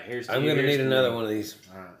right. Here's to I'm you, gonna here's need to another me. one of these.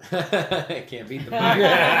 All right. Can't beat the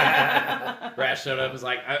mic. Brash showed up. Was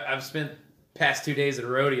like, I've spent past 2 days at a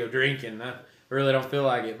rodeo drinking. I really don't feel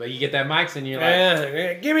like it, but you get that mics and you're like,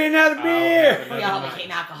 Yeah, give me another I'll beer. have We another all mic.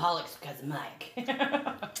 became alcoholics because of Mike.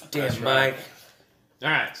 Damn, That's Mike. right. All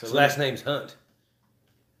right. So His last name's Hunt.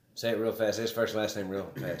 Say it real fast. Say his first last name real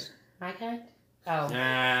fast. Mike Hunt? Oh.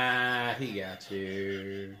 Ah, he got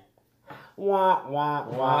you. Wah, wah,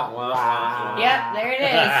 Wah, wah. Yep, there it All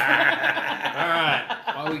right.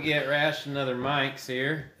 While we get Rash another mics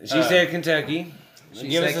here. is. She said Kentucky. She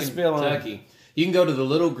Give us said a spill on it. Kentucky. You can go to the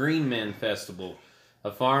Little Green Men Festival. A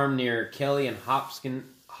farm near Kelly and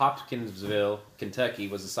Hopkinsville, Kentucky,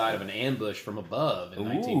 was the site of an ambush from above in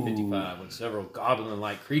 1955 when several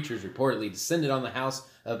goblin-like creatures reportedly descended on the house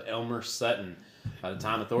of Elmer Sutton. By the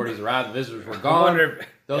time authorities arrived, the visitors were gone, wonder-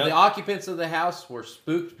 though the occupants of the house were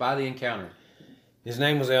spooked by the encounter. His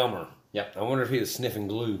name was Elmer. Yep. I wonder if he was sniffing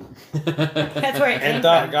glue That's where it came and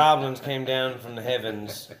thought from. goblins came down from the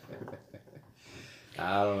heavens.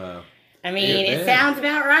 I don't know. I mean, Yeah, it sounds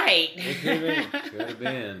about right. Could have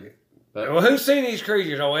been. But Well, who's seen these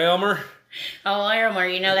creatures? Oh, Elmer. Oh, Elmer,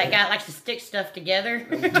 you know that guy likes to stick stuff together?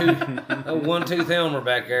 Oh, one-tooth Elmer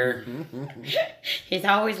back there. He's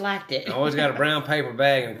always liked it. Always got a brown paper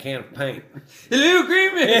bag and a can of paint. the Little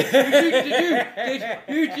Green Men.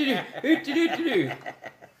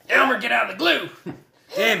 Elmer, get out of the glue.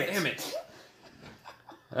 Damn it. Damn it.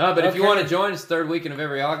 But if you want to join, it's the third weekend of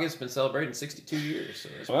every August. Been celebrating 62 years. So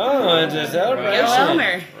it's Well, it's a celebration. Go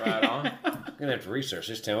Elmer. Right on. I'm gonna have to research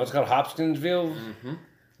this town. What's it called? Hopkinsville?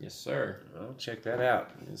 Yes, sir. I'll check that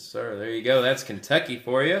out. Yes, sir. There you go. That's Kentucky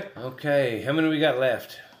for you. Okay, how many we got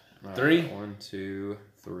left? All 3? right, 1, 2,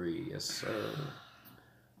 3. Yes, sir.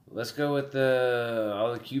 Let's go with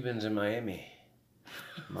all the Cubans in Miami.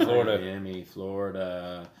 Florida. Miami,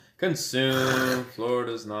 Florida. Consume.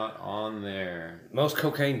 Florida's not on there. Most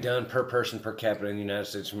cocaine done per person per capita in the United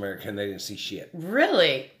States of America, and they didn't see shit.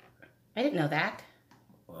 Really? I didn't know that.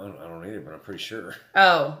 Well, I don't either, but I'm pretty sure.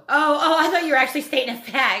 Oh, I thought you were actually stating a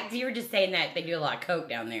fact. You were just saying that they do a lot of coke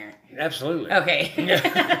down there. Absolutely. Okay.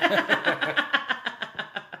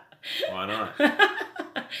 Why not?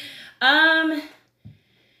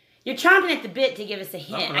 You're chomping at the bit to give us a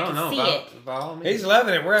hint. I can see it. By all means. He's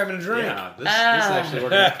loving it. We're having a drink. Yeah, this actually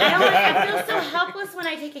worked out. I feel so helpless when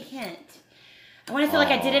I take a hint. I want to feel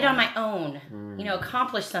like I did it on my own. You know,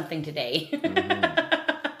 accomplish something today.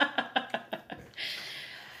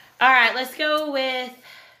 All right, let's go with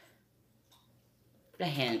a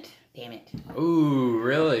hint. Damn it. Ooh,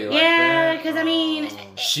 really? Like Yeah, that? because I mean,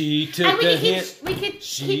 She took we the could keep, hint. we could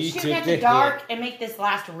She keep shooting took at the the dark and make this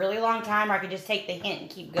last a really long time, or I could just take the hint and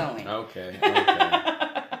keep going. Okay.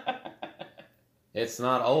 It's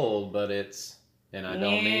not old, but it's, and I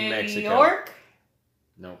don't mean Mexico. New York?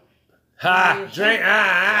 Nope. Ha! Drink.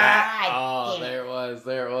 Oh, damn it.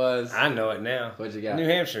 there it was. I know it now. What'd you got? New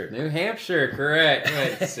Hampshire. New Hampshire, correct.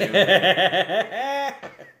 Wait, see.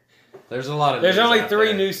 There's a lot of. There's news only out 3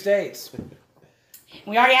 there. new states.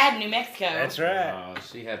 We already had New Mexico. That's right. Oh,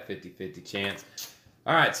 she had 50-50 chance.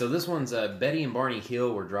 All right, so this one's Betty and Barney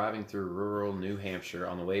Hill were driving through rural New Hampshire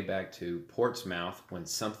on the way back to Portsmouth when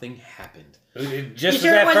something happened. Just You with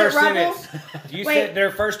sure that it wasn't first Rubble? sentence. You Wait. said their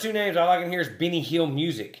first 2 names. All I can hear is Benny Hill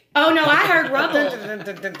music. Oh no, I heard Rubble. I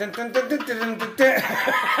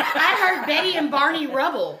heard Betty and Barney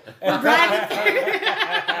Rubble. We're driving through.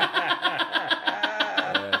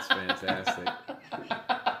 That's fantastic.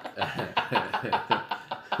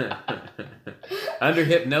 Under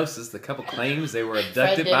hypnosis, the couple claims they were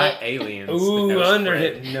abducted did by it. aliens. That Ooh, was under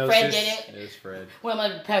Fred. hypnosis. Fred did it. It was Fred.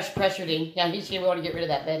 Wilma pressured him. Yeah, we want to get rid of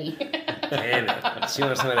that Betty. Damn it. She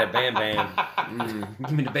wants some of that Bam Bam.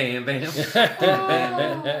 Give me the bam bam. Oh,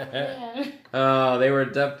 man. They were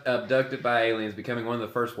abducted by aliens, becoming one of the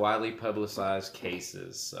first widely publicized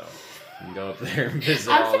cases. So you can go up there and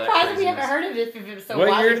visit I'm all that surprised we haven't craziness. heard of this if it was so What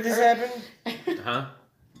widely year did this heard. happen? Huh?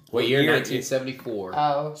 What year? year? 1974.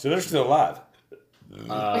 Oh. So they're still alive.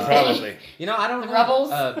 Probably. You know, I don't The know Rubbles?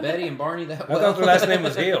 Betty and Barney that I well. thought their last name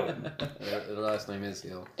was Hill. Their last name is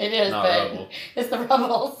Hill. It is, Not but Rubble. it's the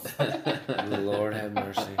Rubbles. Lord have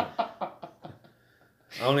mercy.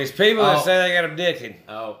 On these people that Oh. say they got abducted.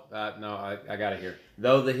 Oh, no, I got it here.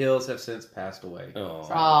 Though the Hills have since passed away. Oh.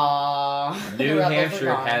 Aww. New The Rebels are Hampshire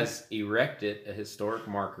gone. has erected a historic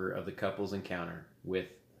marker of the couple's encounter with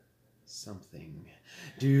something.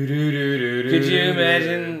 Could you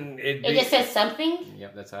imagine it? It just says something?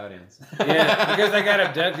 Yep, that's how it ends. Yeah, because they got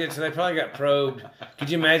abducted, so they probably got probed. Could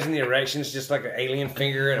you imagine the erections just like an alien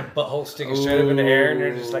finger and a butthole sticking straight up in the air, and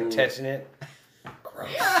they're just like touching it? Gross.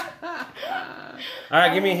 All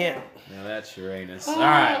right, give me a hint. Now that's Uranus. Oh, All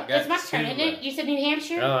right, got it's my 2 turn, isn't it? left. You said New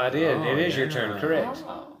Hampshire? Oh, I did. Oh, it is your yeah. turn. Correct.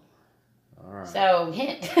 Oh. All right. So,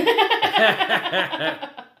 hint.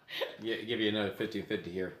 Give you another 50-50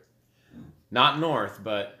 here. Not north,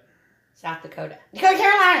 but South Dakota.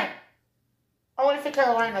 Carolina. I want to say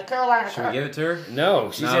Carolina. Carolina. should we give it to her?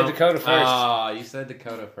 No, she No. said Dakota first. Oh, you said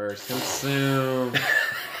Dakota first. Consume.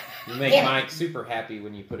 You make Yeah. Mike super happy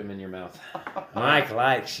when you put him in your mouth. Mike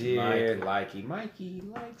likes you. Mikey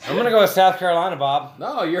likes. I'm gonna go with South Carolina, Bob.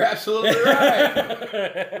 No, you're absolutely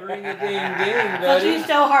right. Ring a ding ding, Told you buddy.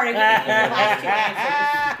 so hard to get the last 2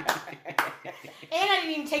 answers. And I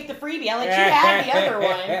didn't even take the freebie. I let you have the other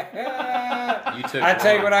one. You took. I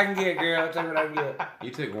take one. what I can get, girl. I take what I can get.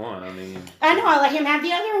 You took one. I mean, I know. I let him have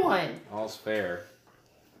the other one. all's fair.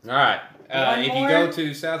 All right. One If you more? go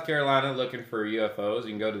to South Carolina looking for UFOs, you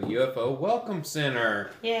can go to the UFO Welcome Center.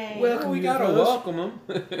 Yay. Welcome, We gotta UFOs. welcome them.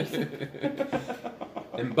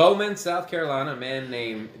 In Bowman, South Carolina, a man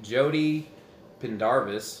named Jody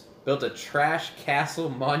Pendarvis built a trash castle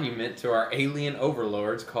monument to our alien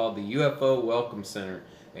overlords called the UFO Welcome Center.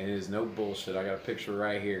 And it is no bullshit. I got a picture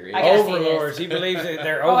right here. I gotta see Overlords. this. He believes that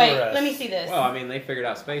they're Oh, over wait. us. Let me see this. Well, I mean, they figured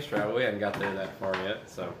out space travel. We hadn't got there that far yet.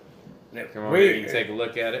 So, come on, We- you can take a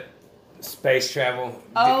look at it. Space travel.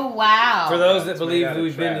 Oh, wow. For those that It's made believe out of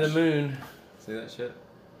we've been to the trash. moon. See that shit?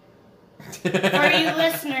 For you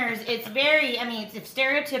listeners, it's very, I mean, it's a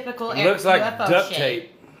stereotypical It looks like UFO duct shape.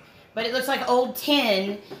 tape. But it looks like old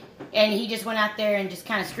tin, and he just went out there and just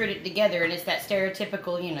kind of screwed it together, and it's that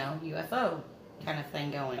stereotypical, UFO kind of thing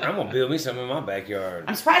going. I'm gonna build me some in my backyard.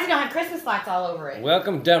 I'm surprised it don't have Christmas lights all over it.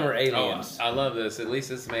 Welcome, dumber Oh, aliens. I love this. At least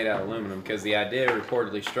it's made out of aluminum because the idea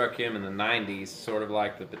reportedly struck him in the 90s, sort of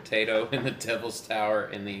like the potato in the Devil's Tower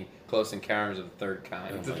in the Close Encounters of the Third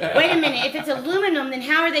Kind. Oh my God. Wait a minute, if it's aluminum, then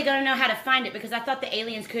how are they going to know how to find it? Because I thought the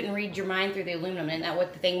aliens couldn't read your mind through the aluminum. Isn't that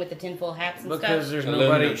what the thing with the tinfoil hats and Because stuff? there's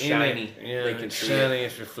Aluminum nobody shiny. in it. Yeah, They can it's see shiny.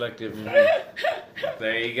 It's reflective.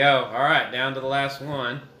 There you go. All right, down to the last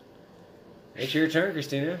one. It's your turn,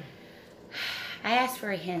 Christina. I asked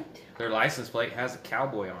for a hint. Their license plate has a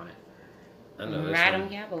cowboy on it. I know this Ride 'em, one.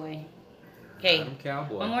 cowboy. Okay, Adam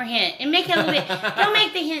Cowboy. one more hint. And make it a little bit, don't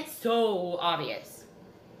make the hint so obvious.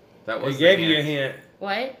 That He was gave the you a hint. hint.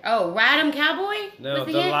 What? Oh, Ride 'em, cowboy? No, Was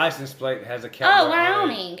the hint? license plate has a cowboy. Oh, on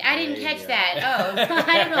it. Wyoming. I didn't There you catch go. that. Oh,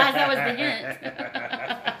 I didn't realize that was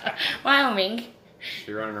the hint. Wyoming.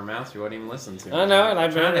 She running her mouth. She wasn't even listening to me. I know, and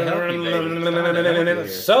I'm trying to help you, baby. Trying to help you here.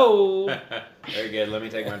 So. Very good. Let me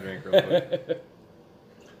take my drink real quick.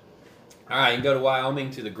 All right, you can go to Wyoming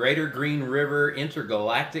to the Greater Green River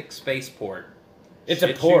Intergalactic Spaceport. It's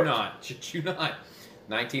a port. Shit you not.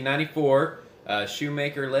 1994,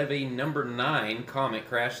 Shoemaker-Levy number 9 comet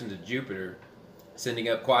crashed into Jupiter, sending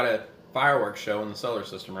up quite a fireworks show in the solar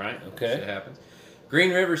system, right? Okay. Shit happens.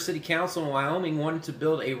 Green River City Council in Wyoming wanted to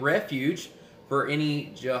build a refuge for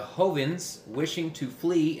any Jehovahans wishing to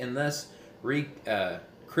flee, and thus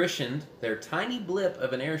christened their tiny blip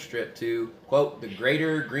of an airstrip to, quote, the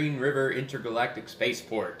Greater Green River Intergalactic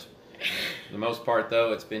Spaceport. For the most part,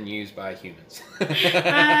 though, it's been used by humans. I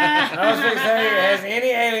was going to say, has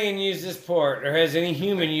any alien used this port, or has any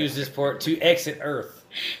human used this port to exit Earth?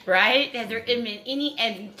 Right? Has there been any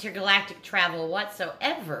intergalactic travel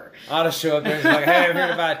whatsoever? I'll just show up there and be like, hey, I'm here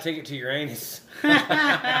to buy a ticket to Uranus.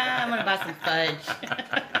 I'm going to buy some fudge.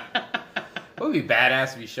 It would be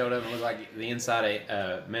badass if you showed up and looked like the inside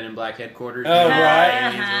of Men in Black headquarters. Oh, right.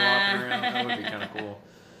 Aliens are walking around. That would be kind of cool.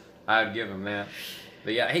 I'd give them that.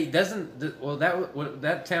 But yeah, hey, would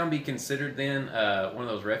that town be considered then one of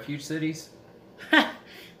those refuge cities?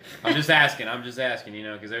 I'm just asking, you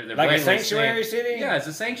know, because they're like a blatantly sanctuary saying, city? Yeah, it's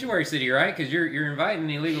a sanctuary city, right? Because you're inviting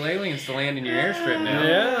illegal aliens to land in your airstrip now.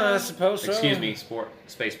 Yeah, I suppose so. Excuse me,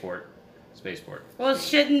 spaceport. Well,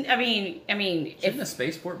 shouldn't Shouldn't a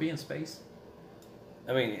spaceport be in space?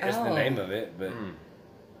 I mean, that's the name of it, but...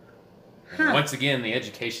 Once again, the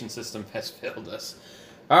education system has failed us.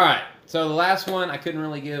 All right, so the last one, I couldn't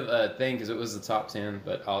really give a thing because it was the top 10,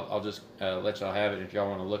 but I'll just let y'all have it if y'all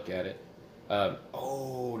want to look at it.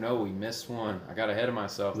 Oh, no, we missed one. I got ahead of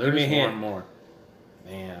myself. Give me a hint. One more.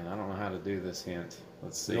 Man, I don't know how to do this hint.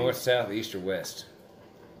 Let's see. North, south, east, or west?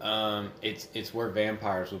 It's where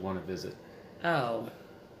vampires would want to visit. Oh.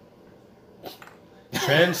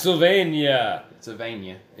 Transylvania. It's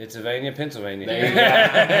Savannah. It's Savannah, Pennsylvania. There you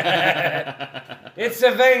go. It's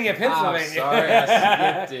Savannah, Pennsylvania. I'm sorry,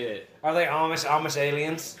 I skipped it. Are they Amish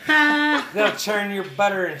aliens? They'll churn your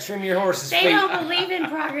butter and trim your horse's They feet. don't believe in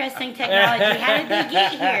progressing technology. How did they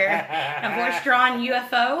get here? A horse-drawn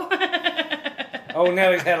UFO? Oh,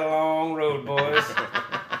 Nellie's had a long road, boys.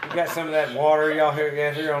 You got some of that water y'all here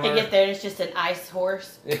on They Earth? get there and it's just an ice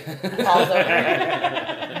horse. Falls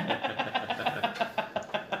over.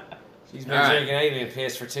 She's been drinking alien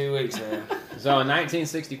piss for 2 weeks now. So in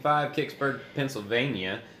 1965, Kicksburg,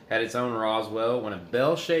 Pennsylvania had its own Roswell when a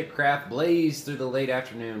bell-shaped craft blazed through the late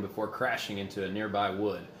afternoon before crashing into a nearby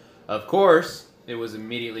wood. Of course, it was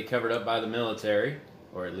immediately covered up by the military,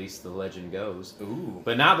 or at least the legend goes. Ooh.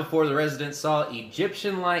 But not before the residents saw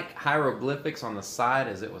Egyptian-like hieroglyphics on the side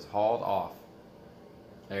as it was hauled off.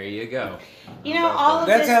 There you go. You know, all of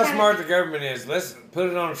That's this how kinda- smart the government is. Let's put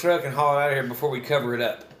it on a truck and haul it out of here before we cover it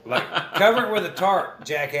up. Like, cover it with a tarp,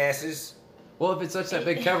 jackasses. Well, if it's such that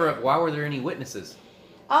big cover-up, why were there any witnesses?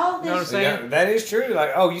 All of You know what I'm this. saying? Yeah, that is true. Like,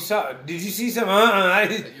 oh, did you see some?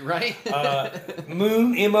 Right?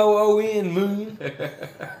 Moon, M-O-O-N, moon.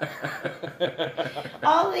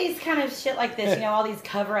 All these kind of shit like this, you know, all these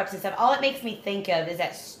cover-ups and stuff, all it makes me think of is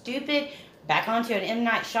that stupid, back onto an M.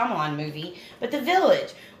 Night Shyamalan movie, but The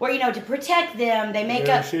Village, where, you know, to protect them, they make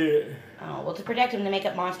up... Shit. Oh, well, to protect them, they make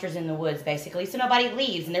up monsters in the woods, basically, so nobody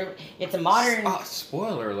leaves, and it's a modern... Oh,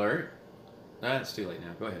 spoiler alert. Nah, it's too late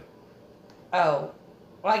now. Go ahead. Oh.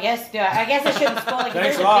 Well, I guess I shouldn't spoil it, because Thanks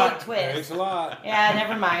there's a a lot. big twist. Thanks a lot. Yeah,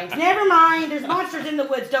 never mind. Never mind. There's monsters in the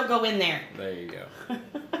woods. Don't go in there. There you go.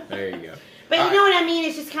 There you go. But All you know what I mean?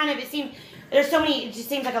 It's just kind of, it just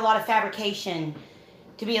seems like a lot of fabrication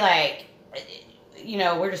to be like, you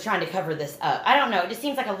know, we're just trying to cover this up. I don't know. It just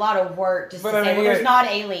seems like a lot of work just But to I say, mean, well, yeah. there's not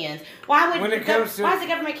aliens. Why When it comes to- why does the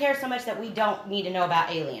government care so much that we don't need to know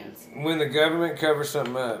about aliens? When the government covers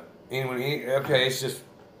something up, okay, it's just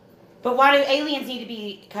But why do aliens need to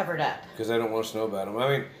be covered up? because they don't want us to know about them. I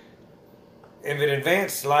mean, if an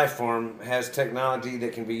advanced life form has technology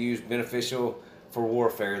that can be used beneficial for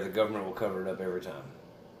warfare, the government will cover it up every time.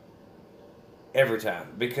 Every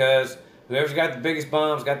time. Because whoever's got the biggest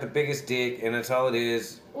bombs got the biggest dick, and that's all it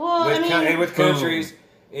is. Well, And with Boom. countries,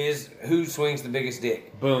 is who swings the biggest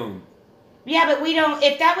dick. Boom. Yeah, but we don't.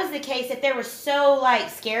 If that was the case, if they were so like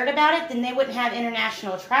scared about it, then they wouldn't have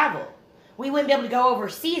international travel. We wouldn't be able to go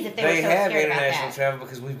overseas if they were They so have scared about international that. travel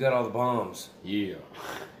because we've got all the bombs. Yeah.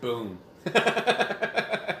 Boom.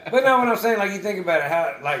 But no, what I'm saying, like, you think about it,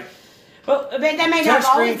 how, like, But that may not have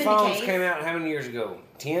always touchscreen been the phones case. came out how many years ago?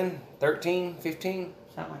 10? 13? 15?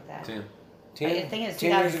 Something like that. 10. 10? I think it's 10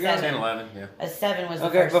 years ago? 2007. 10, 11, yeah. A 7 was the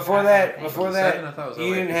Okay, first. before iPhone that, thing. before Seven? I that, thought it was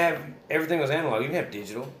you 08. didn't have, everything was analog. You didn't have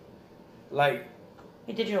digital. Like,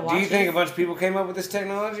 Hey, digital do watches. you think a bunch of people came up with this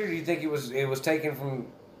technology, or do you think it was taken from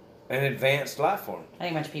an advanced life form? I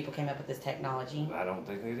think a bunch of people came up with this technology. I don't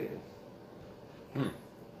think they did.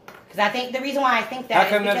 Because I think the reason why I think that How is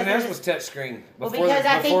come because nothing else there's- was touchscreen Well, before, because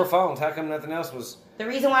I before think- phones? How come nothing else was? The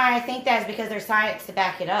reason why I think that is because there's science to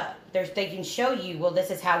back it up. They can show you, well, this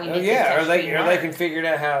is how we Oh make yeah, this or they touchscreen work. can figure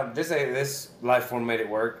out how this life form made it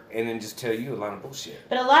work, and then just tell you a line of bullshit.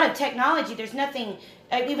 But a lot of technology, there's nothing,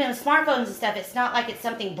 even with smartphones and stuff, it's not like it's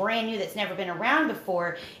something brand new that's never been around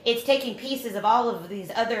before. It's taking pieces of all of these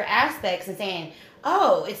other aspects and saying,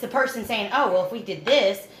 oh, it's the person saying, oh, well, if we did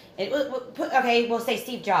this, we'll say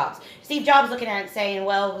Steve Jobs. Steve Jobs looking at it and saying,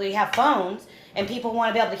 well, we have phones, and people want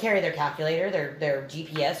to be able to carry their calculator, their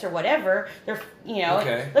GPS or whatever.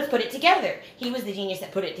 Okay. Let's put it together. He was the genius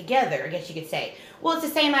that put it together, I guess you could say. Well, it's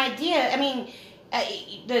the same idea. I mean,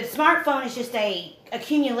 the smartphone is just a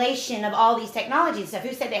accumulation of all these technology and stuff.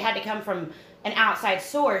 Who said they had to come from an outside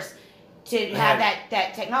source to have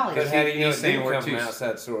that technology? Because how do you know He's it saying didn't we're come from too- an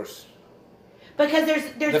outside source? Because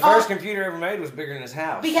there's The first computer ever made was bigger than his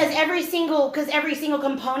house. because every single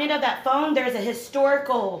component of that phone, there's a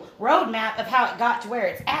historical roadmap of how it got to where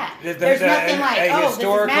it's at. There's nothing like, this is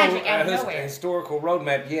magic out of a nowhere. historical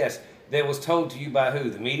roadmap, yes, that was told to you by who?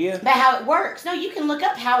 The media? But how it works? No, you can look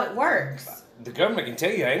up how it works. The government can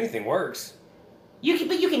tell you how anything works. You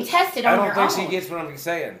can test it I on don't your think own. she gets what I'm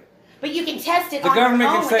saying. But you can test it The on your government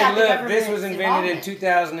own can say, without the look, government's this was invented in involvement.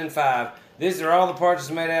 2005. These are all the parts it's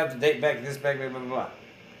made out of to date back to this, back, blah, blah, blah.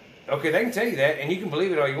 Okay, they can tell you that, and you can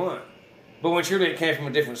believe it all you want. But when surely it came from a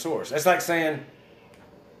different source. That's like saying,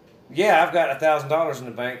 yeah, I've got $1,000 in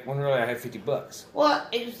the bank when really I have $50. Well,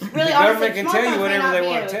 it's really The honestly, government can tell you smartphones may whatever not they be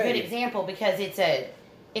wanna a tell good you. example because it's a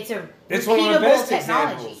It's one of the repeatable best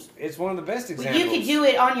technology. examples. It's one of the best But examples. you could do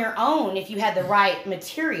it on your own if you had the right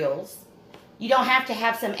materials. You don't have to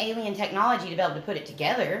have some alien technology to be able to put it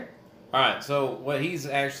together. All right, so what he's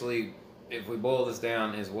actually, if we boil this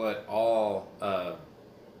down, is what all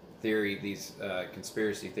these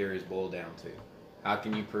conspiracy theories boil down to. How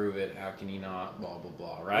can you prove it? How can you not? Blah blah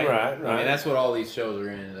blah. Right. Right. I mean, that's what all these shows are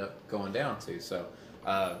going to end up going down to. So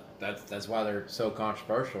that's why they're so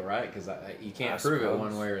controversial, right? Because you can't I prove it suppose.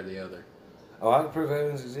 one way or the other. Oh, I can prove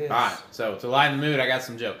aliens exist. All right. So to lighten the mood, I got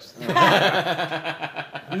some jokes.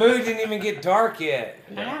 The mood didn't even get dark yet.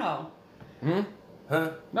 I know.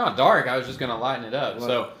 Huh? No, dark. I was just gonna lighten it up. What?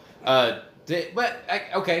 So,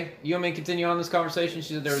 okay. You want me to continue on this conversation?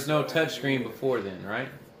 She said there was no touchscreen before then, right?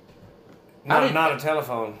 How did- Not a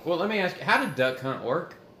telephone. Well, let me ask you, how did Duck Hunt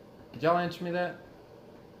work? Did y'all answer me that?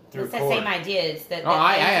 Through It's the cord. same idea. It's that. Oh,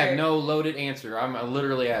 I have no loaded answer. I'm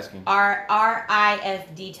literally asking. Our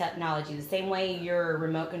RIFD technology, the same way your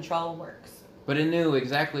remote control works. But it knew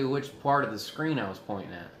exactly which part of the screen I was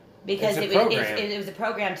pointing at. Because It's a it program. was a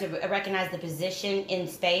program to recognize the position in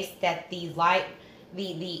space that the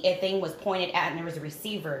thing was pointed at, and there was a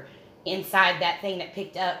receiver inside that thing that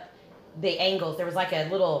picked up the angles. There was like a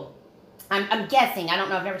little, I'm guessing, I don't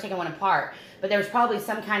know, I've never taken one apart, but there was probably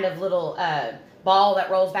some kind of little ball that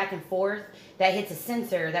rolls back and forth that hits a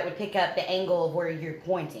sensor that would pick up the angle of where you're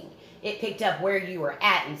pointing. It picked up where you were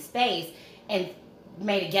at in space and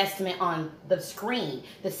made a guesstimate on the screen.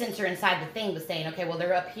 The sensor inside the thing was saying, okay, well,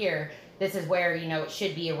 they're up here. This is where, it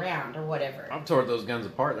should be around or whatever. I tore those guns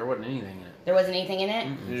apart. There wasn't anything in it. There wasn't anything in it?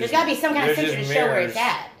 Mm-mm. There's got to be some kind of There's sensor to just show where it's mirrors.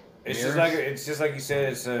 at. It's just like you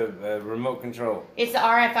said. It's a remote control. It's the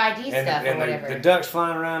RFID stuff or And whatever. the ducks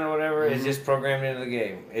flying around or whatever Mhm. is just programmed into the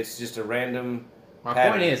game. It's just a random. My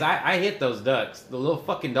pattern. point is, I hit those ducks. The little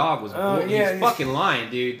fucking dog was Oh, he's yeah, fucking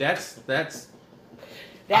lying, dude. That's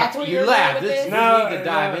That's what you you're laugh. with This, this? No, we need to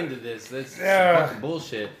dive no. into this. That's Yeah. fucking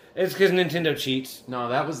bullshit. It's because Nintendo cheats. No,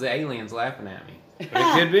 that was the aliens laughing at me. It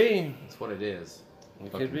could be. That's what it is.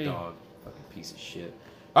 It Fucking could be. dog. Fucking piece of shit.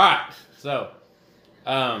 Alright, so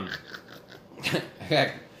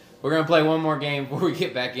we're gonna play one more game before we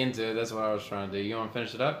get back into it. That's what I was trying to do. You wanna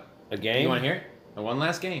finish it up? A game. You wanna hear it? One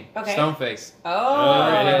last game. Okay. Stoneface. Oh.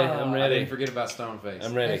 I'm ready. I'm I ready. didn't forget about Stoneface.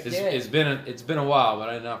 I'm ready. Let's It's, do it. it's been a while, but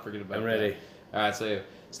I did not forget about I'm that. ready. All right, so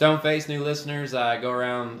Stoneface, new listeners, I go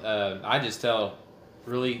around. I just tell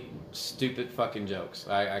really stupid fucking jokes.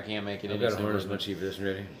 I can't make it I've any got a horn simpler. as much cheaper. This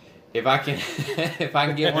ready. If I can, if I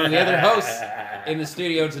can get one of the other hosts in the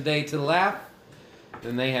studio today to laugh,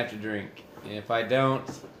 then they have to drink. And if I don't,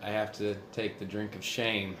 I have to take the drink of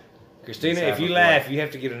shame. Christina, Just have if you a laugh, play. you have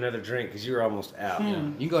to get another drink because you're almost out. Yeah.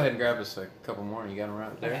 You can go ahead and grab us a couple more. You got them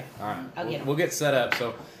right there. Okay. All right. I'll get 'em. We'll get set up.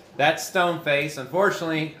 So that's Stoneface.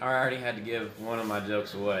 Unfortunately, I already had to give one of my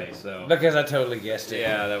jokes away. So Because I totally guessed it.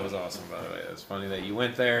 yeah, that was awesome. By the way, that's funny that you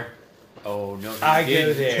went there. Oh no, I you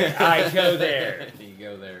go didn't. there. I go there. You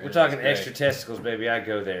go there. We're It talking was great. extra testicles, baby. I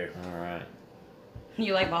go there. All right.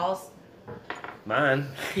 You like balls? Mine.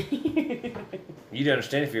 You'd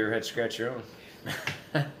understand if you ever had to scratch your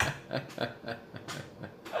own.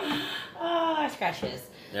 Oh, I scratch his.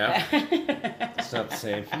 Yeah. It's not the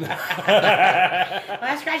same. Well,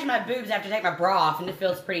 I scratch my boobs after I take my bra off, and it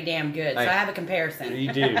feels pretty damn good. So Hey. I have a comparison.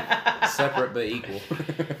 You do. Separate but equal.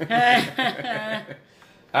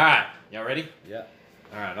 All right. Y'all ready? Yeah.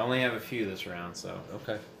 All right. I only have a few this round, so.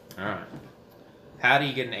 Okay. All right. How do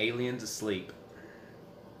you get an alien to sleep?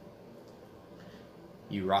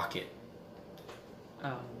 You rock it.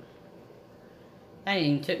 Oh. That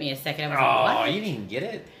even took me a second. I was Oh, like, what? you didn't even get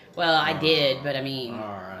it? Well, I did, but I mean, All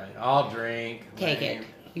right. I'll drink. take man. it.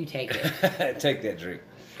 You take it. Take that drink.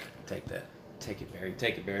 Take that. Take it, Barry.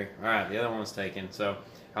 Take it, Barry. All right. The other one's taken. So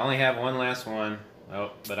I only have one last one.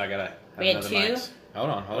 Oh, but I got to have We had another two? mics. Hold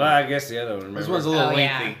on. Hold Well, on. I guess the other one. Remember? This one's a little Oh,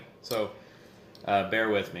 lengthy, yeah. so bear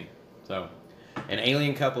with me. So, an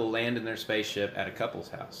alien couple land in their spaceship at a couple's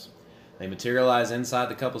house. They materialize inside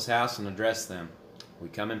the couple's house and address them. We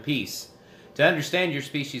come in peace. To understand your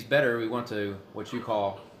species better, we want to what you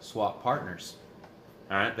call swap partners.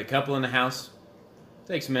 All right, the couple in the house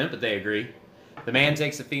takes a minute, but they agree. The man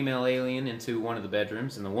takes the female alien into one of the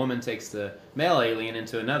bedrooms, and the woman takes the male alien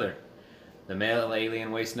into another. The male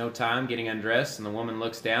alien wastes no time getting undressed, and the woman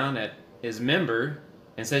looks down at his member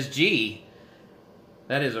and says, "Gee,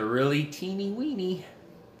 that is a really teeny weeny."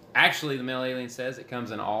 Actually, the male alien says it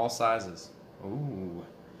comes in all sizes. Ooh.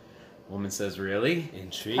 Woman says, "Really?"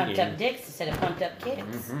 Intriguing. Pumped up dicks instead of pumped up kids.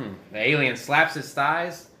 Mm-hmm. The alien slaps his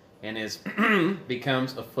thighs and his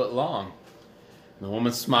becomes a foot long. The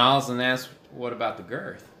woman smiles and asks, "What about the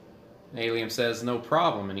girth?" The alien says, "No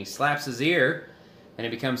problem," and he slaps his ear and it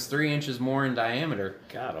becomes 3 inches more in diameter.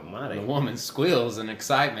 God almighty. The woman squeals in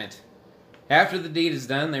excitement. After the deed is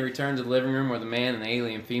done, they return to the living room where the man and the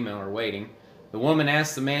alien female are waiting. The woman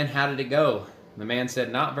asks the man, "How did it go?" The man said,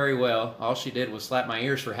 "Not very well. All she did was slap my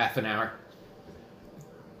ears for half an hour."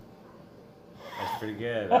 That's pretty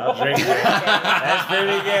good. I'll drink that. That's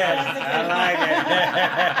pretty good. I like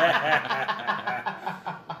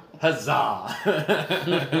it. Huzzah!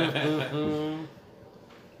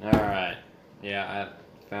 All right. Yeah,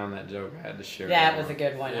 I found that joke. I had to share That it. was a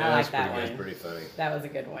good one. Yeah, I like that's that pretty, one. That's pretty funny. That was a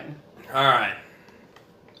good one. All right.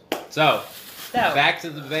 So, So, back to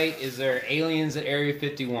the debate. Is there aliens at Area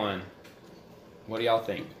 51? What do y'all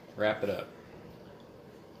think? Wrap it up.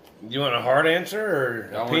 You want a hard answer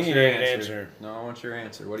or I want your opinionated answer. answer? No, I want your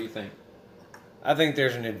answer. What do you think? I think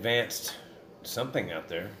there's an advanced something out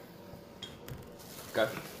there. Okay.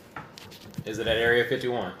 Is it at Area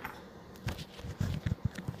 51?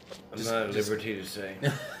 I'm not at liberty to say.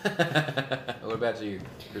 What about you,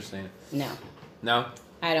 Christina? no. No?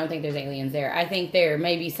 I don't think there's aliens there. I think there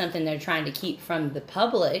may be something they're trying to keep from the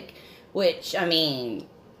public, which, I mean,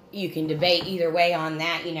 you can debate either way on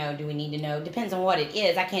that. You know, do we need to know? Depends on what it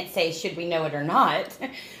is. I can't say should we know it or not.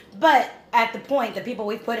 But at the point, the people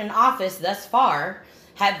we've put in office thus far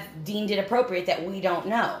have deemed it appropriate that we don't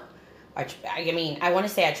know. I mean, I want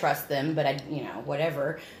to say I trust them, but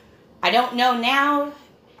whatever. I don't know now.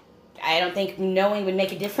 I don't think knowing would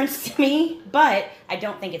make a difference to me, but I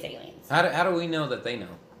don't think it's aliens. How do we know that they know?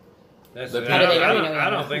 That's, The I, people- don't, How do they I, know don't, we I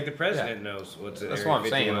know? don't think the president knows what's at That's Area what I'm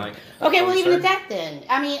saying. 51. Like, Okay, well, even sure. at that then.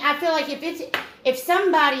 I mean, I feel like if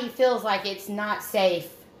somebody feels like it's not safe,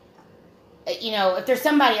 if there's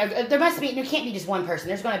somebody, there can't be just one person.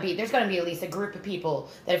 There's going to be at least a group of people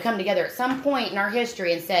that have come together at some point in our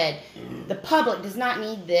history and said, the public does not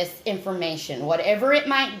need this information, whatever it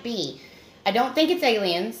might be. I don't think it's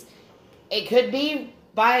aliens. It could be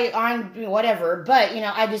whatever, but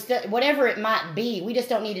I just whatever it might be, we just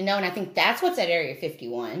don't need to know, and I think that's what's at Area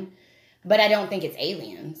 51. But I don't think it's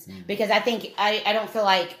aliens because I think I don't feel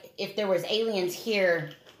like if there was aliens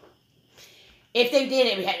here, if they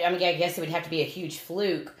did it, I guess it would have to be a huge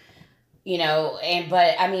fluke,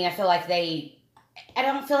 but I mean I feel like I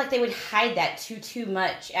don't feel like they would hide that too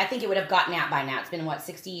much. I think it would have gotten out by now. It's been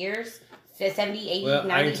 60 years, 70, 80, Well,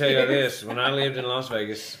 90 I can tell you years? this. When I lived in Las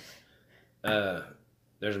Vegas,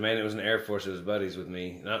 there's a man that was in the Air Force that was buddies with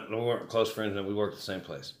me. We weren't close friends, but we worked at the same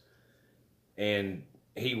place. And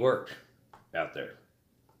he worked out there.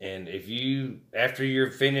 And after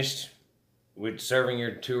you're finished with serving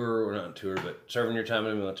your serving your time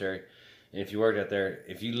in the military, and if you worked out there,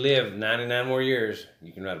 if you live 99 more years,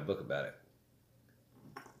 you can write a book about it.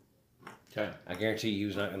 Okay. I guarantee you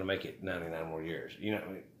he's not going to make it 99 more years.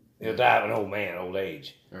 He'll die of an old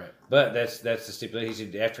age. All right. But that's the stipulation.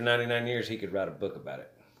 He said after 99 years, he could write a book about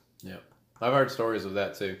it. Yeah. I've heard stories of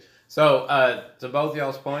that too. So, to both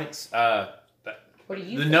y'all's points, What do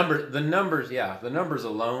you the think? the numbers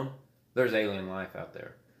alone, there's alien life out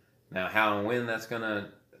there. Now, how and when that's gonna show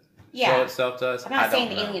Yeah. itself to us, I'm not I don't saying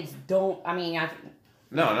the know. aliens don't. I mean,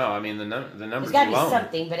 No, I mean the numbers There's got to be alone.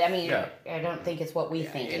 something, but I mean, Yeah. I don't think it's what we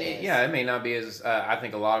think it is. Yeah, it may not be as. I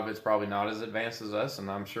think a lot of it's probably not as advanced as us,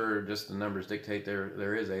 and I'm sure just the numbers dictate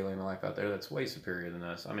there is alien life out there that's way superior than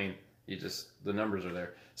us. I mean, the numbers are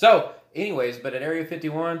there. So, anyways, but at Area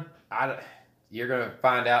 51, you're gonna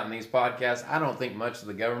find out in these podcasts. I don't think much of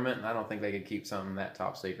the government, and I don't think they could keep something that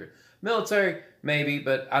top secret. Military, maybe,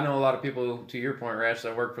 but I know a lot of people, to your point, Rash,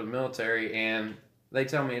 that work for the military, and they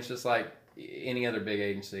tell me it's just like any other big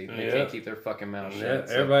agency. They can't keep their fucking mouth shut.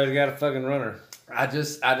 Yeah, everybody's got a fucking runner. I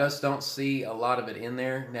just don't see a lot of it in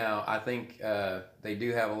there. Now, I think they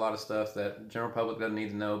do have a lot of stuff that the general public doesn't need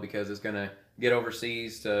to know because it's going to get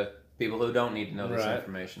overseas to people who don't need to know this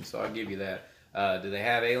information. So I'll give you that. Do they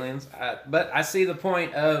have aliens? But I see the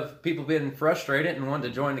point of people being frustrated and wanting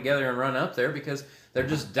to join together and run up there because they're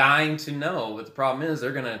just dying to know. But the problem is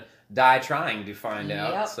they're going to die trying to find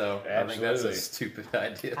out. So I think that's a stupid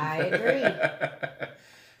idea. I agree.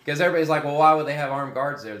 Because everybody's like, well, why would they have armed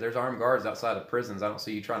guards there? There's armed guards outside of prisons. I don't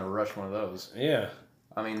see you trying to rush one of those. Yeah.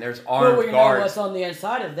 I mean, there's armed guards. know what's on the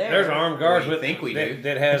inside of there. There's armed guards Well, you think we do.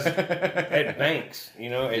 that has at banks,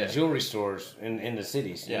 at jewelry stores in the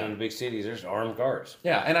cities. Yeah. In the big cities, there's armed guards.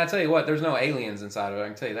 Yeah, and I tell you what, there's no aliens inside of it. I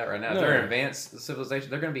can tell you that right now. No. If they're advanced civilization,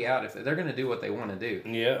 they're going to be out. If they're going to do what they want to do.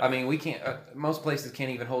 Yeah. I mean, we can't. Most places can't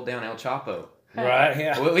even hold down El Chapo. Right?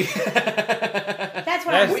 Yeah. That's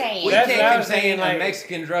what I'm saying. We That's can't what I'm contain saying, like- a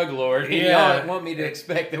Mexican drug lord. And Yeah. y'all want me to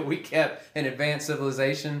expect that we kept an advanced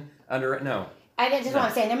civilization under it? No. I just want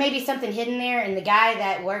to say there may be something hidden there, and the guy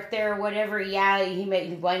that worked there or whatever, he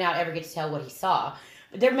might not ever get to tell what he saw.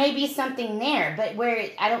 But there may be something there, but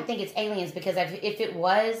I don't think it's aliens because if it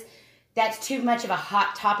was, that's too much of a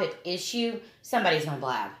hot topic issue. Somebody's gonna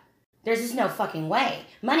blab. There's just no fucking way.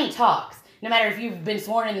 Money talks. No matter if you've been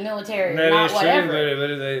sworn in the military or That not, is whatever.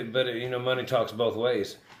 true, but money talks both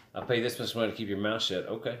ways. I pay this much money to keep your mouth shut.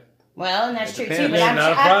 Okay. Well, and that's It true depends. too. But I'm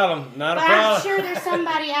Not a sure, problem. Not a problem. I'm sure there's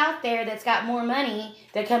somebody out there that's got more money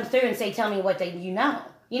that comes through and say, "Tell me what you know."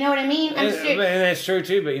 You know what I mean? I'm sure. And that's true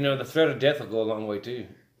too. But the threat of death will go a long way too.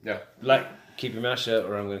 Yeah. Like keep your mouth shut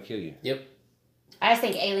or I'm going to kill you. Yep. I just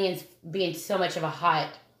think aliens being so much of a hot,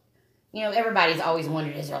 everybody's always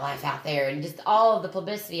wondered, is there life out there? And just all of the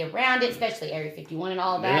publicity around it, especially Area 51 and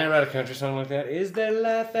all of Didn't they that. write a country song like that? Is there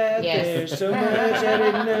life out Yes. there? So much I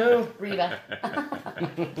didn't know. Reba.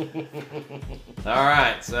 All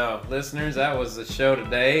right, so listeners, that was the show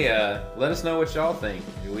today. Let us know what y'all think.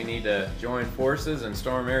 Do we need to join forces and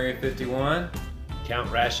storm Area 51?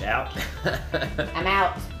 Count Rash out. I'm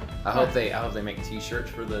out. I hope they make T-shirts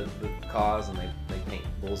for the cause and they paint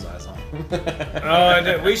bullseyes on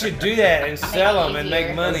them. We should do that and sell them and make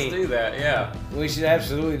easier. money. Let's do that. Yeah. We should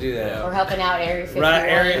absolutely do that. We're helping out Area 51.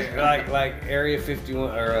 Right, like Area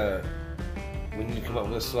 51, or we need to come up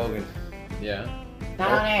with a slogan. Yeah.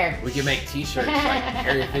 Not on air. We can make T-shirts like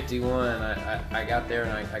Area 51. I got there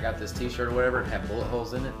and I got this T-shirt or whatever. It had bullet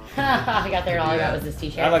holes in it. I got there and all I got was this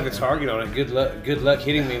t-shirt. I like the target on it. Good luck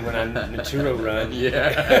hitting me when I Naturo run.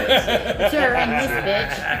 Yeah. Sure, run this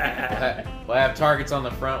bitch. We'll have targets on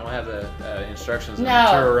the front. We'll have the instructions on No.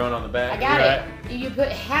 the tour run on the back. I got it. You put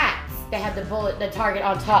hats that have the target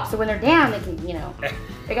on top, so when they're down, they can,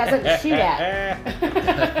 they got something to shoot at.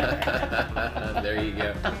 There you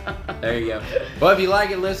go. There you go. Well, if you like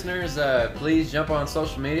it, listeners, please jump on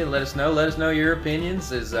social media. Let us know. Let us know your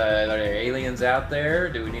opinions. Are there aliens out there?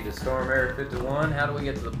 Do we need to storm Area 51? How do we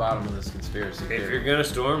get to the bottom of this conspiracy theory? If you're gonna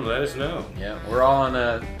storm, let us know. Yeah, we're all on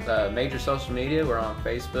major social media. We're on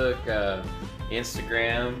Facebook,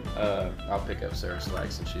 Instagram. I'll pick up Sarah's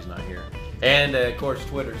slack since she's not here. And, of course,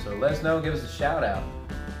 Twitter. So let us know. Give us a shout out.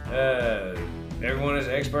 Everyone is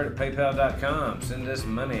an expert at PayPal.com. Send us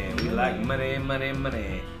money. We like money.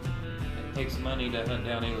 It takes money to hunt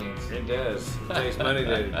down aliens. It does. It takes money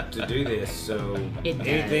to do this, so It does.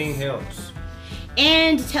 anything helps.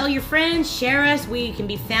 And tell your friends, share us. We can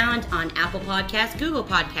be found on Apple Podcasts, Google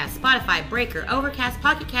Podcasts, Spotify, Breaker, Overcast,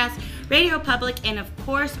 Pocket Cast, Radio Public, and of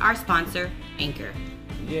course our sponsor, Anchor.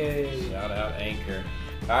 Yay. Shout out Anchor.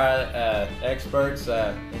 All right, experts,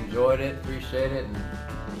 enjoyed it, appreciate it, and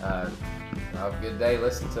have a good day.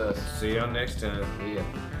 Listen to us. See y'all next time. See ya.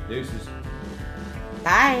 Deuces.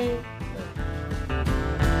 Bye.